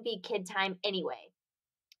that wouldn't be kid time anyway.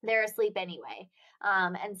 They're asleep anyway.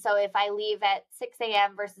 And so if I leave at 6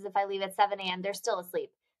 a.m. versus if I leave at 7 a.m., they're still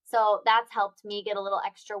asleep. So that's helped me get a little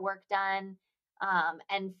extra work done,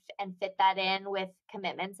 and fit that in with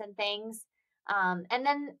commitments and things. And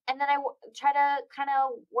then I try to kind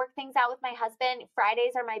of work things out with my husband.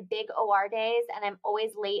 Fridays are my big OR days, and I'm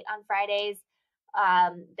always late on Fridays.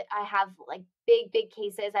 I have like big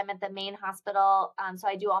cases. I'm at the main hospital. So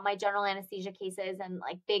I do all my general anesthesia cases and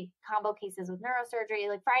like big combo cases with neurosurgery.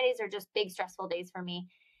 Like Fridays are just big stressful days for me.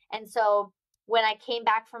 And so when I came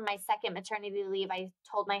back from my second maternity leave, I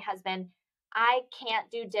told my husband, I can't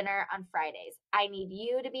do dinner on Fridays. I need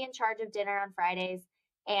you to be in charge of dinner on Fridays.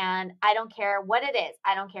 And I don't care what it is.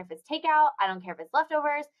 I don't care if it's takeout. I don't care if it's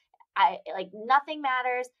leftovers. I like nothing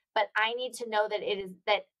matters, but I need to know that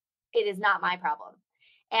it is not my problem.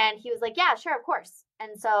 And he was like, yeah, sure, of course.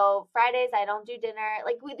 And so Fridays, I don't do dinner.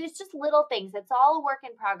 Like there's just little things. It's all a work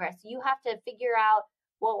in progress. You have to figure out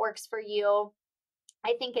what works for you.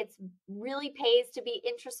 I think it's really pays to be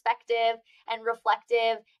introspective and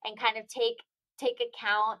reflective and kind of take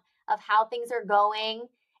account of how things are going.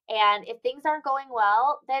 And if things aren't going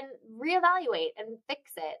well, then reevaluate and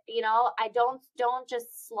fix it. I don't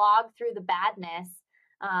just slog through the badness.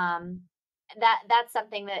 Um, that's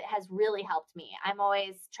something that has really helped me. I'm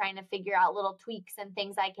always trying to figure out little tweaks and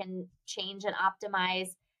things I can change and optimize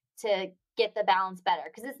to get the balance better,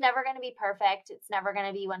 because it's never going to be perfect. It's never going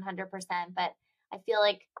to be 100%, but I feel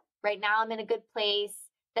like right now I'm in a good place.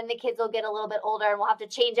 Then the kids will get a little bit older and we'll have to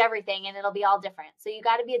change everything and it'll be all different. So you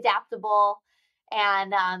got to be adaptable,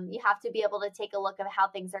 and you have to be able to take a look at how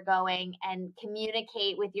things are going and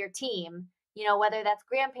communicate with your team, whether that's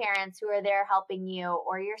grandparents who are there helping you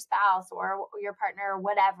or your spouse or your partner or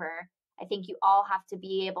whatever. I think you all have to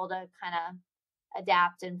be able to kind of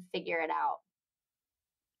adapt and figure it out.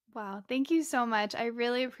 Wow, thank you so much. I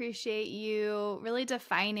really appreciate you really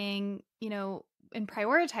defining, and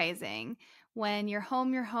prioritizing. When you're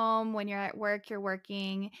home, you're home. When you're at work, you're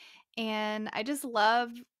working. And I just love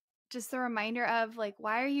just the reminder of like,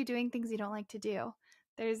 why are you doing things you don't like to do?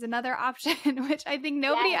 There's another option, which I think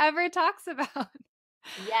nobody Yes. ever talks about.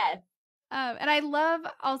 Yes. And I love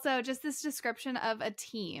also just this description of a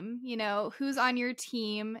team, who's on your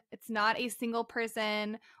team. It's not a single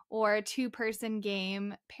person or a two-person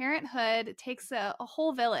game. Parenthood takes a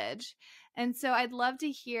whole village. And so I'd love to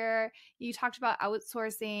hear, you talked about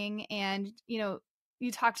outsourcing and,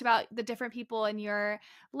 you talked about the different people in your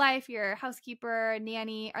life, your housekeeper,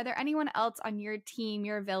 nanny. Are there anyone else on your team,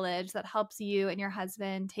 your village, that helps you and your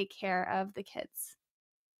husband take care of the kids?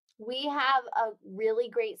 We have a really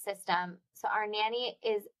great system. So our nanny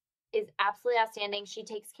is absolutely outstanding. She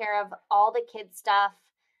takes care of all the kids stuff.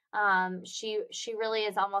 She really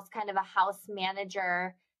is almost kind of a house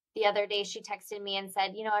manager. The other day she texted me and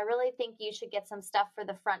said, I really think you should get some stuff for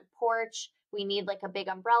the front porch. We need like a big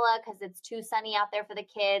umbrella because it's too sunny out there for the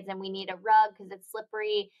kids, and we need a rug because it's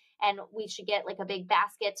slippery, and we should get like a big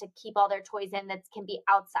basket to keep all their toys in that can be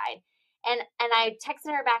outside. And I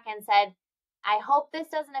texted her back and said, I hope this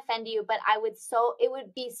doesn't offend you, but it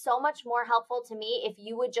would be so much more helpful to me if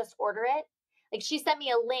you would just order it. Like she sent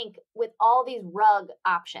me a link with all these rug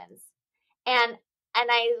options. And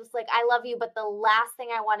I was like, I love you, but the last thing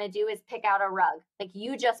I want to do is pick out a rug. Like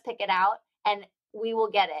you just pick it out and we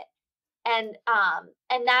will get it. And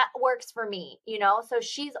that works for me, So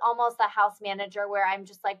she's almost a house manager where I'm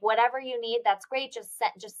just like, whatever you need, that's great. Just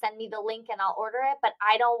send me the link and I'll order it, but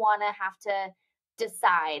I don't want to have to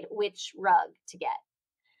decide which rug to get.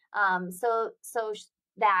 So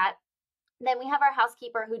that Then we have our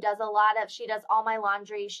housekeeper who does she does all my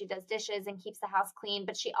laundry, she does dishes and keeps the house clean,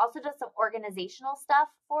 but she also does some organizational stuff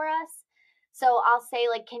for us. So I'll say,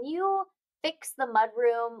 like, can you fix the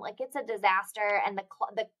mudroom? Like, it's a disaster and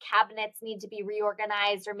the cabinets need to be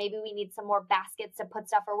reorganized, or maybe we need some more baskets to put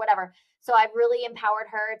stuff or whatever. So I've really empowered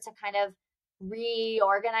her to kind of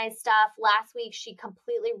reorganize stuff. Last week, she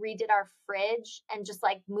completely redid our fridge and just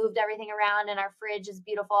like moved everything around, and our fridge is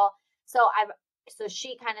beautiful. So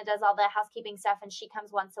she kind of does all the housekeeping stuff, and she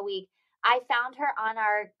comes once a week. I found her on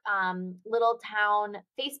our little town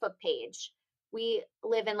Facebook page. We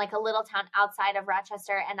live in like a little town outside of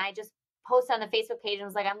Rochester, and I just posted on the Facebook page and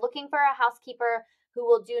was like, I'm looking for a housekeeper who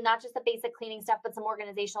will do not just the basic cleaning stuff, but some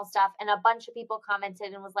organizational stuff. And a bunch of people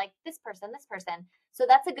commented and was like, this person. So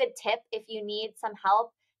that's a good tip if you need some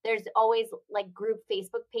help. There's always like group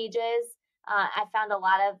Facebook pages. I found a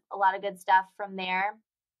lot of good stuff from there.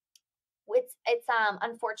 It's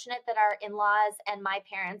unfortunate that our in-laws and my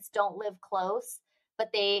parents don't live close, but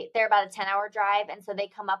they're about a 10-hour drive, and so they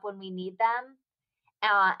come up when we need them.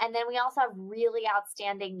 And then we also have really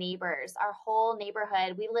outstanding neighbors. Our whole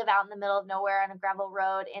neighborhood, we live out in the middle of nowhere on a gravel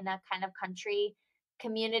road in a kind of country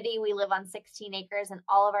community. We live on 16 acres, and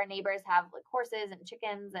all of our neighbors have like horses and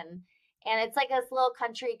chickens, and it's like this little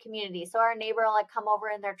country community. So our neighbor will like come over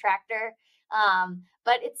in their tractor.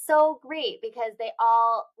 But it's so great because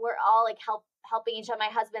we're all like helping each other. My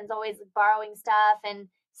husband's always borrowing stuff, and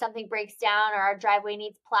something breaks down, or our driveway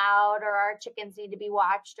needs plowed, or our chickens need to be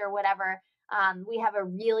watched, or whatever. We have a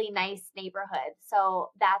really nice neighborhood. So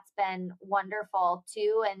that's been wonderful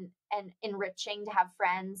too, and enriching to have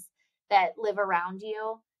friends that live around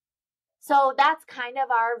you. So that's kind of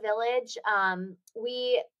our village.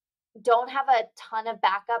 We don't have a ton of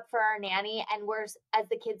backup for our nanny, and as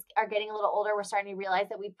the kids are getting a little older, we're starting to realize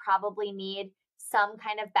that we probably need some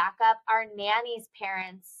kind of backup. Our nanny's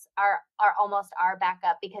parents are almost our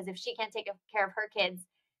backup, because if she can't take care of her kids,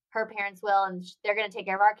 her parents will, and they're going to take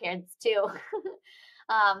care of our kids too.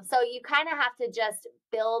 So you kind of have to just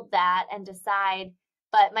build that and decide.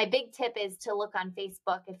 But my big tip is to look on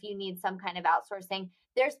Facebook if you need some kind of outsourcing.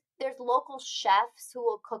 There's local chefs who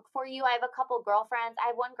will cook for you. I have a couple girlfriends. I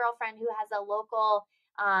have one girlfriend who has a local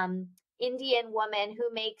Indian woman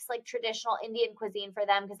who makes like traditional Indian cuisine for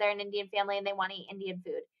them, because they're an Indian family and they want to eat Indian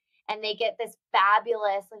food. And they get this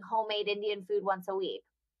fabulous like homemade Indian food once a week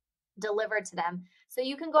delivered to them. So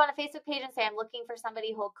you can go on a Facebook page and say, I'm looking for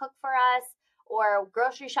somebody who will cook for us, or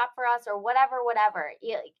grocery shop for us, or whatever.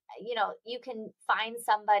 You can find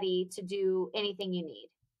somebody to do anything you need.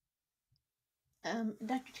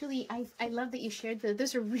 Dr. Tooley, I love that you shared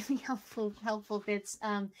those are really helpful bits.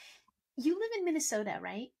 You live in Minnesota,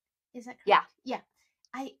 right? Is that correct? Yeah.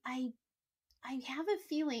 I have a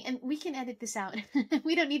feeling, and we can edit this out.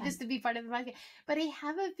 We don't need this to be part of the podcast, but I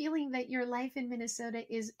have a feeling that your life in Minnesota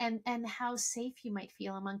is, and how safe you might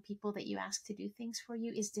feel among people that you ask to do things for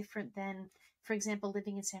you, is different than, for example,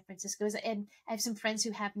 living in San Francisco. And I have some friends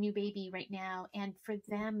who have new baby right now, and for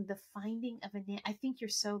them, the finding of I think you're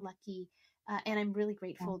so lucky. And I'm really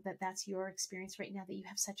grateful that that's your experience right now, that you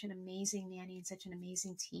have such an amazing nanny and such an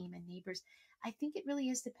amazing team and neighbors. I think it really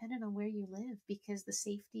is dependent on where you live, because the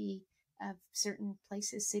safety of certain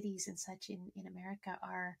places, cities and such in America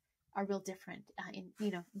are real different.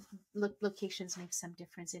 Locations make some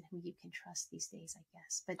difference in who you can trust these days, I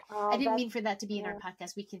guess. But I didn't mean for that to be in our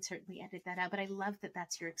podcast. We can certainly edit that out. But I love that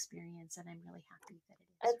that's your experience, and I'm really happy that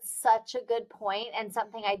it is. It's such a good point, and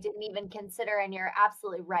something I didn't even consider, and you're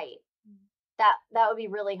absolutely right. That would be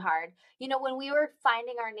really hard. When we were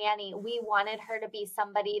finding our nanny, we wanted her to be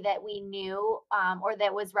somebody that we knew, or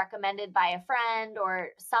that was recommended by a friend, or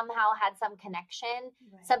somehow had some connection.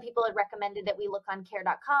 Right. Some people had recommended that we look on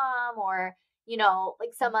care.com, or,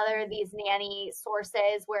 like some other of these nanny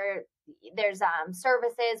sources where there's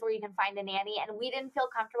services where you can find a nanny. And we didn't feel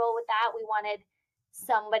comfortable with that. We wanted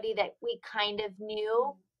somebody that we kind of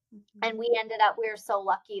knew. Mm-hmm. And we were so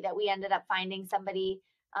lucky that we ended up finding somebody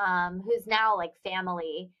who's now like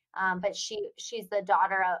family. But she's the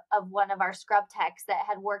daughter of one of our scrub techs that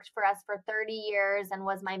had worked for us for 30 years and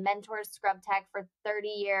was my mentor's scrub tech for 30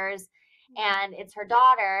 years. And it's her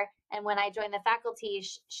daughter. And when I joined the faculty,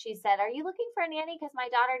 she said, are you looking for a nanny? Because my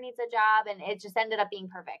daughter needs a job. And it just ended up being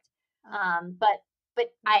perfect. But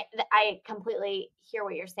I completely hear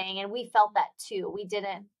what you're saying. And we felt that too. We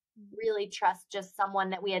didn't really trust just someone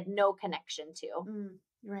that we had no connection to.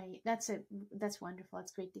 Right. That's wonderful.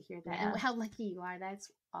 It's great to hear that. Yeah. And how lucky you are.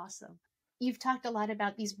 That's awesome. You've talked a lot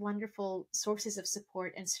about these wonderful sources of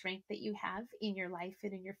support and strength that you have in your life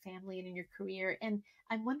and in your family and in your career. And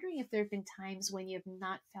I'm wondering if there have been times when you have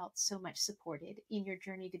not felt so much supported in your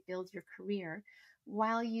journey to build your career,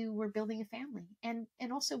 while you were building a family? And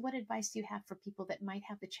also, what advice do you have for people that might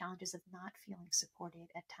have the challenges of not feeling supported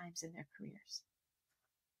at times in their careers?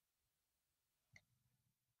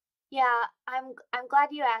 Yeah, I'm glad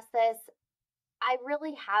you asked this. I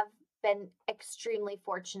really have been extremely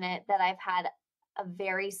fortunate that I've had a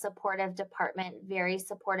very supportive department, very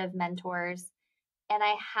supportive mentors, and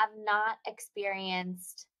I have not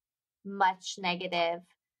experienced much negative.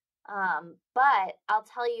 But I'll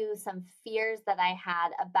tell you some fears that I had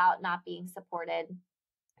about not being supported.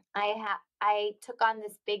 I took on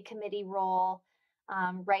this big committee role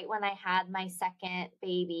right when I had my second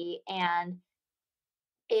baby, and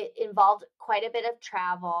it involved quite a bit of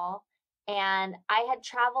travel. And I had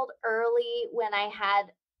traveled early when I had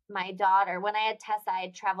my daughter. When I had Tessa, I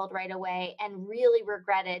had traveled right away and really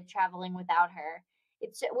regretted traveling without her.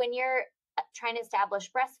 It's when you're trying to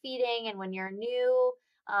establish breastfeeding and when you're new,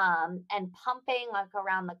 and pumping like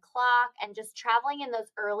around the clock, and just traveling in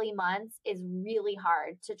those early months is really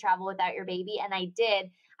hard to travel without your baby. And I did.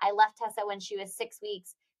 I left Tessa when she was 6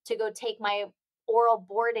 weeks to go take my oral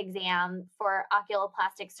board exam for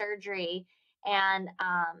oculoplastic surgery. And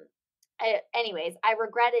anyways, I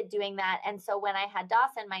regretted doing that. And so when I had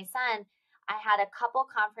Dawson, my son, I had a couple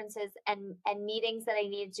conferences and meetings that I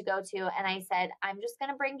needed to go to. And I said, I'm just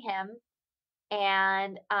going to bring him.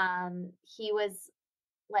 And he was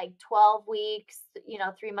like 12 weeks,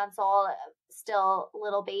 3 months old, still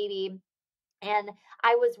little baby. And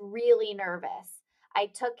I was really nervous. I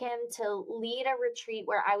took him to lead a retreat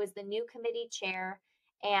where I was the new committee chair.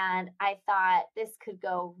 And I thought this could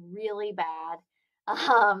go really bad.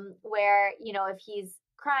 Where, if he's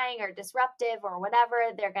crying or disruptive or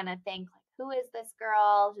whatever, they're going to think, like, who is this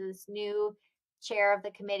girl? Who's new chair of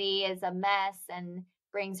the committee is a mess and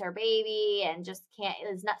brings her baby and just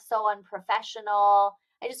is not so unprofessional.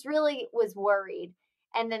 I just really was worried.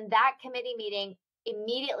 And then that committee meeting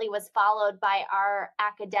immediately was followed by our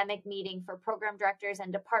academic meeting for program directors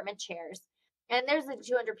and department chairs. And there's like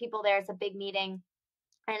 200 people there. It's a big meeting.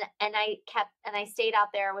 And I stayed out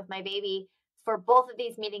there with my baby for both of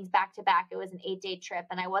these meetings back to back. It was an 8-day trip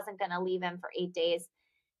and I wasn't going to leave him for 8 days.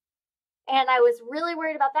 And I was really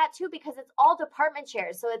worried about that too, because it's all department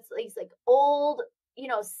chairs. So it's like old,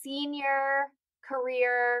 senior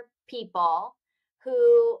career people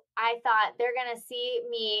who I thought they're going to see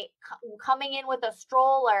me coming in with a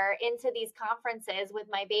stroller into these conferences with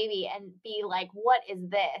my baby and be like, what is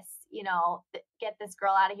this? Get this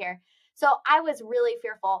girl out of here. So I was really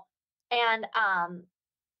fearful. And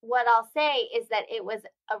what I'll say is that it was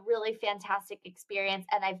a really fantastic experience.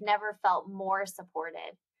 And I've never felt more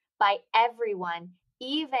supported by everyone,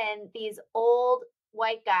 even these old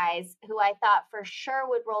white guys who I thought for sure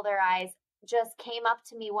would roll their eyes, just came up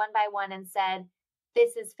to me one by one and said,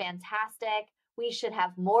 this is fantastic. We should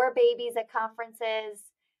have more babies at conferences.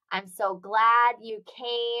 I'm so glad you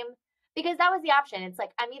came. Because that was the option. It's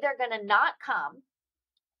like, I'm either going to not come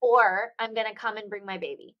or I'm going to come and bring my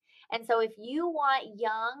baby. And so if you want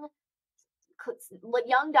young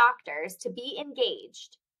doctors to be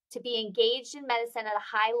engaged in medicine at a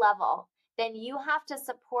high level, then you have to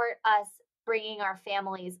support us bringing our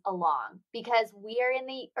families along, because we are in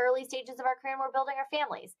the early stages of our career and we're building our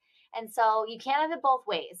families. And so you can't have it both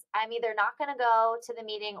ways. I'm either not going to go to the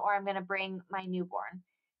meeting or I'm going to bring my newborn.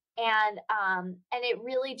 And it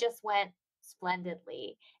really just went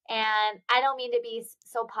splendidly. And I don't mean to be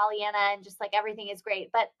so Pollyanna and just like everything is great,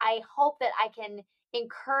 but I hope that I can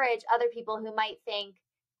encourage other people who might think,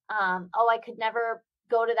 oh, I could never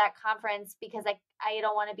go to that conference because I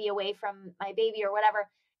don't want to be away from my baby or whatever.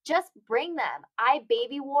 Just bring them. I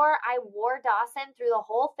wore Dawson through the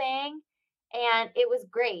whole thing, and it was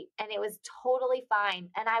great and it was totally fine.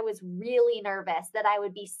 And I was really nervous that I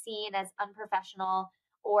would be seen as unprofessional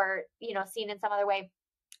or, seen in some other way.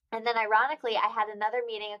 And then ironically, I had another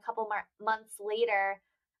meeting a couple months later,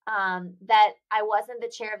 that I wasn't the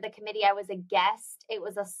chair of the committee. I was a guest. It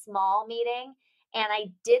was a small meeting, and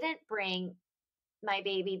I didn't bring my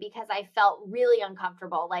baby because I felt really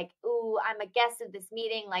uncomfortable. Like, ooh, I'm a guest at this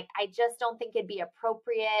meeting. Like, I just don't think it'd be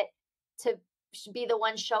appropriate to be the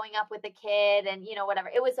one showing up with a kid and,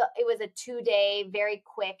 whatever. It was a 2-day, very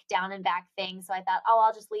quick down and back thing. So I thought, oh,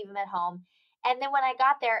 I'll just leave him at home. And then when I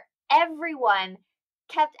got there, everyone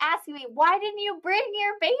kept asking me, why didn't you bring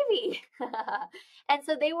your baby? And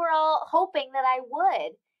so they were all hoping that I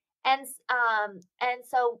would. And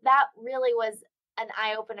so that really was an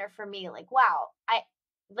eye opener for me. Like, wow,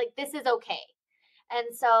 this is okay.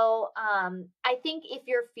 And so I think if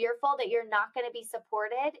you're fearful that you're not going to be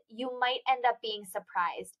supported, you might end up being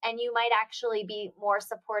surprised, and you might actually be more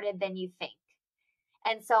supported than you think.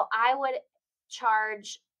 And so I would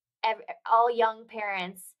charge all young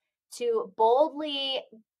parents to boldly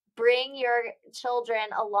bring your children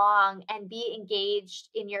along and be engaged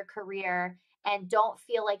in your career, and don't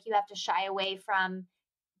feel like you have to shy away from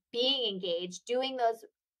being engaged, doing those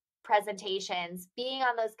presentations, being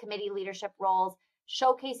on those committee leadership roles,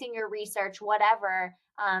 showcasing your research, whatever,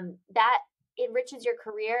 that enriches your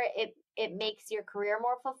career. It makes your career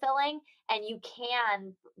more fulfilling, and you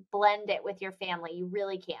can blend it with your family. You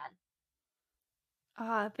really can.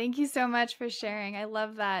 Thank you so much for sharing. I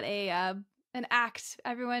love that. An act.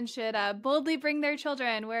 Everyone should boldly bring their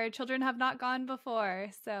children where children have not gone before.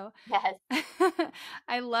 So Yes.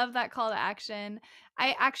 I love that call to action.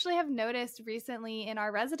 I actually have noticed recently in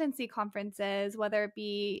our residency conferences, whether it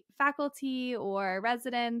be faculty or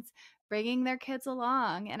residents, bringing their kids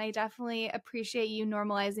along. And I definitely appreciate you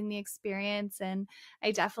normalizing the experience. And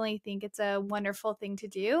I definitely think it's a wonderful thing to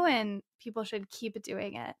do, and people should keep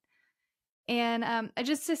doing it. And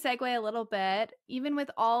just to segue a little bit, even with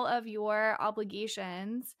all of your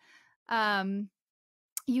obligations, um,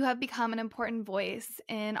 you have become an important voice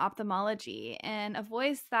in ophthalmology, and a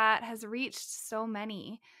voice that has reached so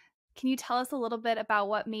many. Can you tell us a little bit about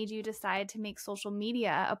what made you decide to make social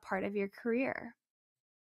media a part of your career?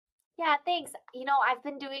 Yeah, thanks. I've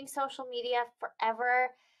been doing social media forever.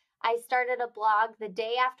 I started a blog the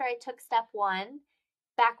day after I took step one,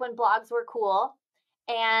 back when blogs were cool.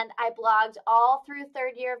 And I blogged all through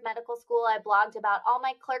third year of medical school. I blogged about all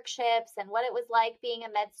my clerkships and what it was like being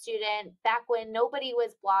a med student back when nobody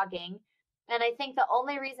was blogging. And I think the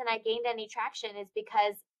only reason I gained any traction is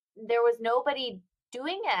because there was nobody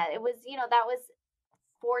doing it. It was, that was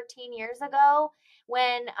 14 years ago,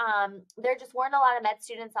 when there just weren't a lot of med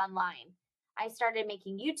students online. I started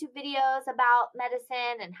making YouTube videos about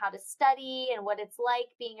medicine and how to study and what it's like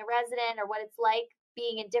being a resident, or what it's like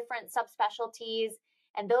being in different subspecialties.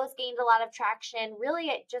 And those gained a lot of traction,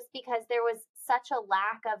 really just because there was such a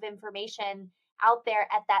lack of information out there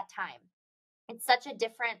at that time. It's such a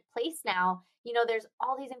different place now. There's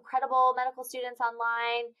all these incredible medical students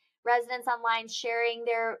online, residents online, sharing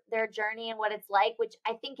their journey and what it's like, which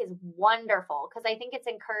I think is wonderful, because I think it's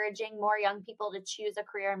encouraging more young people to choose a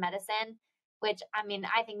career in medicine, which, I mean,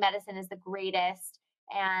 I think medicine is the greatest,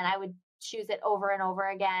 and I would choose it over and over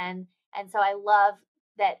again. And so I love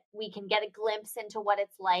that we can get a glimpse into what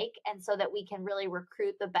it's like, and so that we can really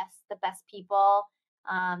recruit the best people,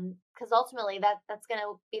 because ultimately that's going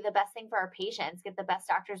to be the best thing for our patients. Get the best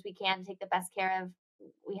doctors we can, take the best care of.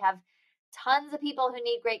 We have tons of people who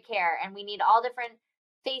need great care, and we need all different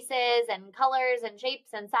faces and colors and shapes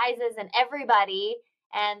and sizes and everybody.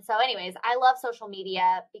 And so anyways, I love social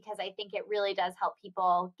media because I think it really does help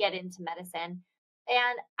people get into medicine.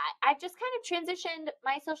 And I've just kind of transitioned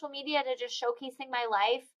my social media to just showcasing my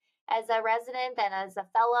life as a resident and as a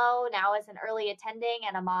fellow, now as an early attending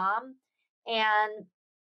and a mom. And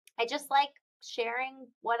I just like sharing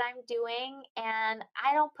what I'm doing, and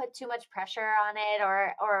I don't put too much pressure on it,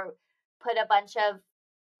 or put a bunch of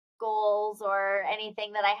goals or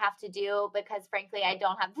anything that I have to do, because frankly, I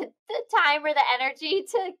don't have the time or the energy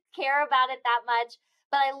to care about it that much.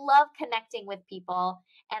 But I love connecting with people,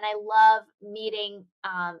 and I love meeting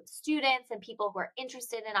students and people who are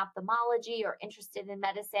interested in ophthalmology or interested in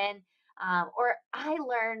medicine. Or I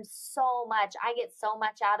learn so much. I get so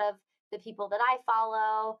much out of the people that I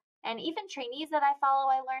follow, and even trainees that I follow.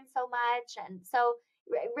 I learn so much. And so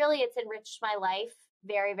really, it's enriched my life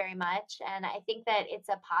very, very much. And I think that it's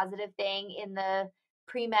a positive thing in the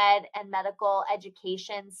pre-med and medical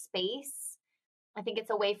education space. I think it's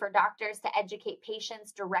a way for doctors to educate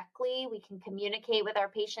patients directly. We can communicate with our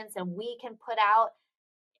patients, and we can put out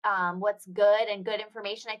what's good and good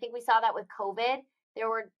information. I think we saw that with COVID. There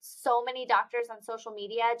were so many doctors on social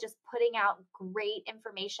media just putting out great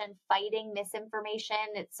information, fighting misinformation.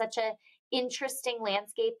 It's such an interesting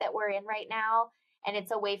landscape that we're in right now. And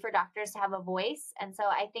it's a way for doctors to have a voice. And so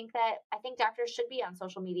I think doctors should be on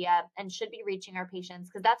social media and should be reaching our patients,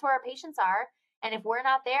 because that's where our patients are. And if we're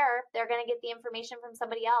not there, they're going to get the information from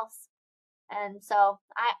somebody else. And so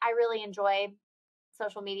I really enjoy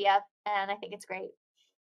social media, and I think it's great.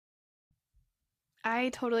 I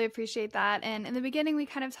totally appreciate that. And in the beginning, we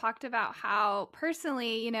kind of talked about how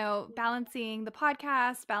personally, balancing the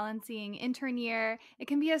podcast, balancing intern year, it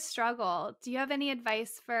can be a struggle. Do you have any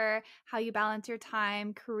advice for how you balance your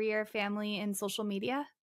time, career, family, and social media?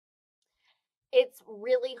 It's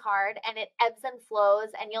really hard, and it ebbs and flows,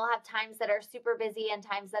 and you'll have times that are super busy and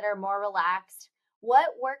times that are more relaxed.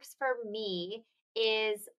 What works for me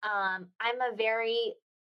is I'm a very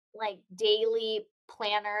daily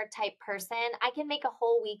planner type person. I can make a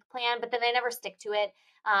whole week plan, but then I never stick to it.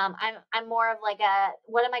 I'm more of like a,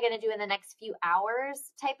 what am I going to do in the next few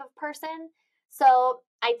hours type of person. So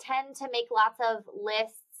I tend to make lots of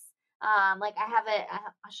lists. Like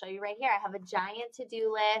I'll show you right here. I have a giant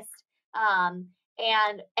to-do list.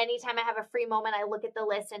 And anytime I have a free moment, I look at the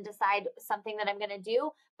list and decide something that I'm going to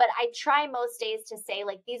do. But I try most days to say,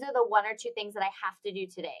 like, these are the one or two things that I have to do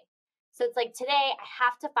today. So it's like, today I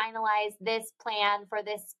have to finalize this plan for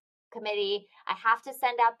this committee. I have to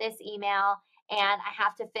send out this email, and I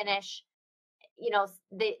have to finish,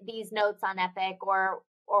 these notes on Epic or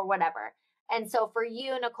whatever. And so for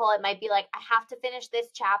you, Nicole, it might be like, I have to finish this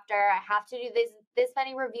chapter. I have to do this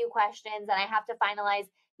many review questions, and I have to finalize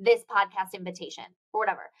this podcast invitation or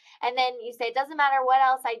whatever. And then you say, it doesn't matter what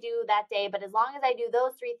else I do that day, but as long as I do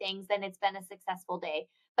those three things, then it's been a successful day.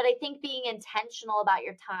 But I think being intentional about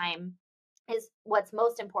your time is what's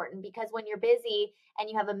most important, because when you're busy and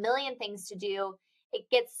you have a million things to do, it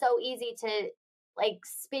gets so easy to like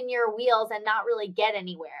spin your wheels and not really get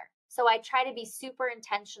anywhere. So I try to be super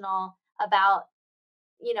intentional about,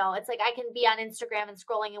 it's like I can be on Instagram and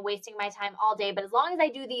scrolling and wasting my time all day, but as long as I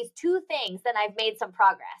do these two things, then I've made some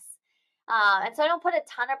progress. And so I don't put a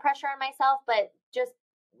ton of pressure on myself, but just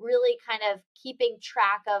really kind of keeping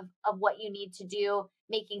track of what you need to do,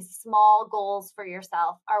 making small goals for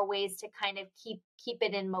yourself are ways to kind of keep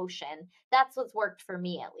it in motion. That's what's worked for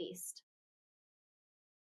me, at least.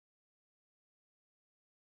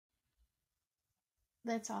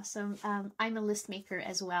 That's awesome. I'm a list maker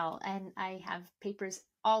as well, and I have papers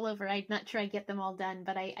all over. I'm not sure I get them all done,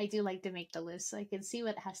 but I do like to make the list so I can see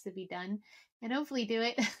what has to be done and hopefully do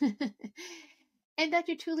it. And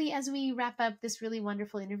Dr. Tooley, as we wrap up this really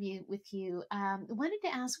wonderful interview with you, I wanted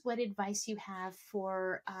to ask what advice you have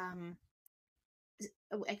for, I'm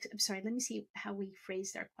sorry, let me see how we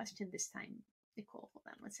phrased our question this time. Nicole, hold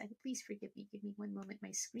on one second. Please forgive me. Give me one moment.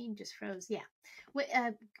 My screen just froze. Yeah.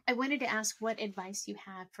 I wanted to ask what advice you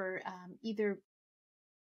have for either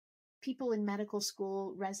people in medical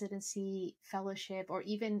school, residency, fellowship, or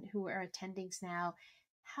even who are attendings now.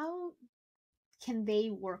 How can they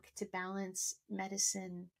work to balance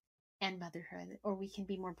medicine and motherhood? Or we can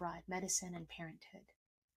be more broad, medicine and parenthood.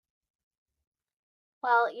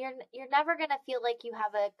 Well, you're never going to feel like you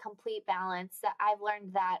have a complete balance. I've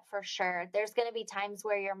learned that for sure. There's going to be times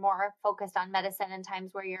where you're more focused on medicine and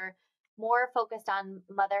times where you're more focused on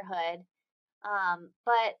motherhood.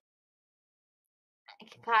 But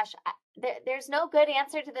gosh, there's no good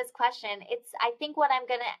answer to this question. I think what I'm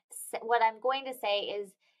going to say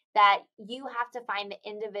is that you have to find the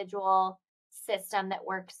individual system that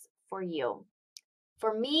works for you.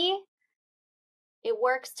 For me, it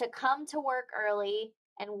works to come to work early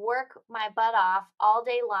and work my butt off all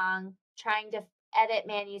day long, trying to edit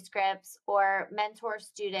manuscripts or mentor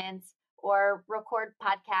students or record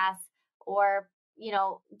podcasts or,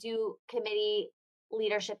 do committee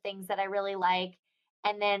leadership things that I really like,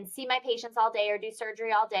 and then see my patients all day or do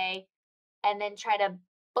surgery all day, and then try to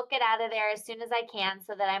book it out of there as soon as I can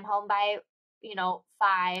so that I'm home by,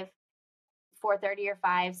 5, 4:30 or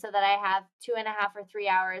 5, so that I have 2.5 or 3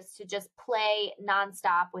 hours to just play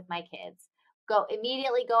nonstop with my kids.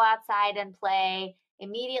 Immediately go outside and play.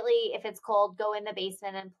 Immediately, if it's cold, go in the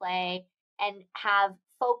basement and play, and have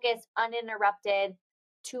focused, uninterrupted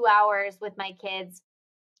 2 hours with my kids.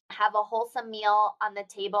 Have a wholesome meal on the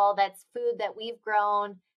table that's food that we've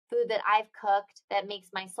grown, food that I've cooked that makes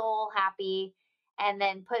my soul happy, and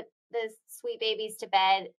then put the sweet babies to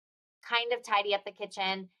bed, kind of tidy up the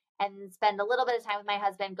kitchen, and spend a little bit of time with my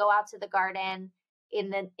husband, go out to the garden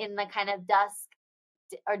in the kind of dusk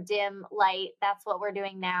or dim light. That's what we're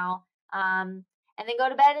doing now. And then go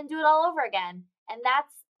to bed and do it all over again. And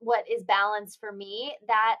that's what is balance for me.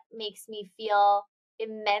 That makes me feel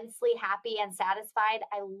immensely happy and satisfied.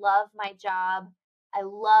 I love my job. I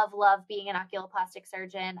love being an oculoplastic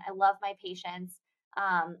surgeon. I love my patients.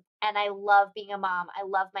 And I love being a mom. I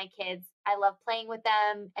love my kids. I love playing with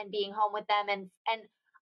them and being home with them. And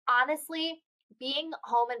honestly, being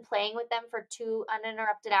home and playing with them for 2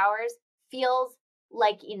 uninterrupted hours feels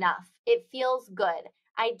like enough. It feels good.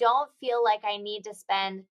 I don't feel like I need to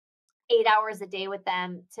spend 8 hours a day with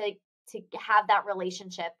them to have that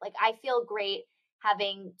relationship. Like, I feel great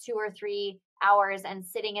having 2 or 3 hours and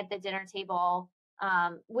sitting at the dinner table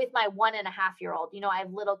with my 1.5-year-old. I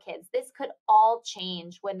have little kids. This could all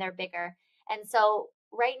change when they're bigger. And so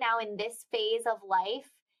right now in this phase of life,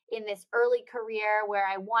 in this early career where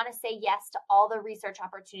I want to say yes to all the research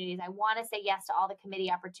opportunities, I want to say yes to all the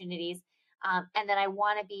committee opportunities, and then I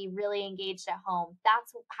want to be really engaged at home.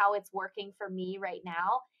 That's how it's working for me right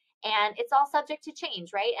now. And it's all subject to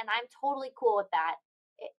change, right? And I'm totally cool with that.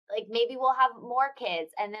 Like, maybe we'll have more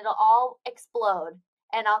kids and it'll all explode.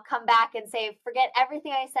 and I'll come back and say, forget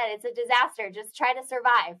everything I said. It's a disaster. Just try to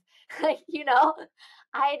survive.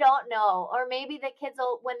 I don't know. Or maybe the kids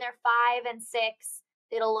will, when they're 5 and 6,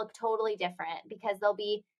 it'll look totally different because they'll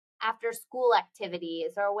be after school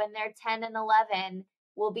activities, or when they're 10 and 11,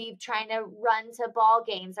 we'll be trying to run to ball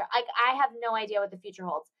games, or I have no idea what the future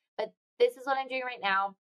holds, but this is what I'm doing right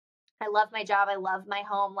now. I love my job. I love my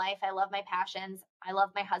home life. I love my passions. I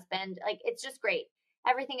love my husband. Like, it's just great.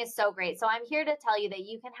 Everything is so great. So I'm here to tell you that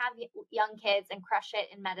you can have young kids and crush it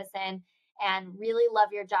in medicine and really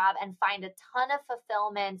love your job and find a ton of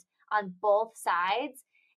fulfillment on both sides.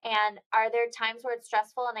 And are there times where it's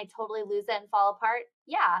stressful and I totally lose it and fall apart?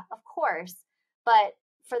 Yeah, of course. But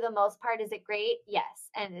for the most part, is it great? Yes.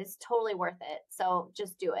 And it's totally worth it. So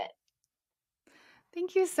just do it.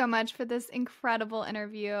 Thank you so much for this incredible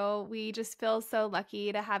interview. We just feel so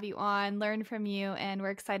lucky to have you on, learn from you, and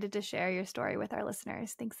we're excited to share your story with our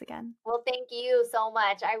listeners. Thanks again. Well, thank you so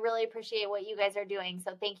much. I really appreciate what you guys are doing.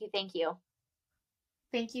 So thank you. Thank you.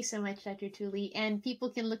 Thank you so much, Dr. Tooley. And people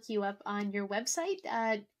can look you up on your website,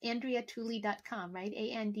 AndreaTooley.com, right?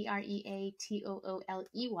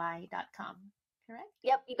 AndreaTooley.com, correct?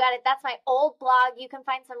 Yep, you got it. That's my old blog. You can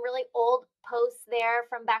find some really old posts there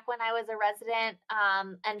from back when I was a resident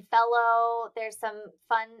and fellow. There's some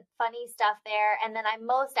funny stuff there. And then I'm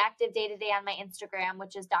most active day to day on my Instagram,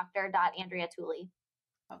 which is dr.andreatooley.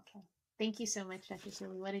 Okay. Thank you so much, Dr.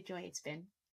 Tooley. What a joy it's been.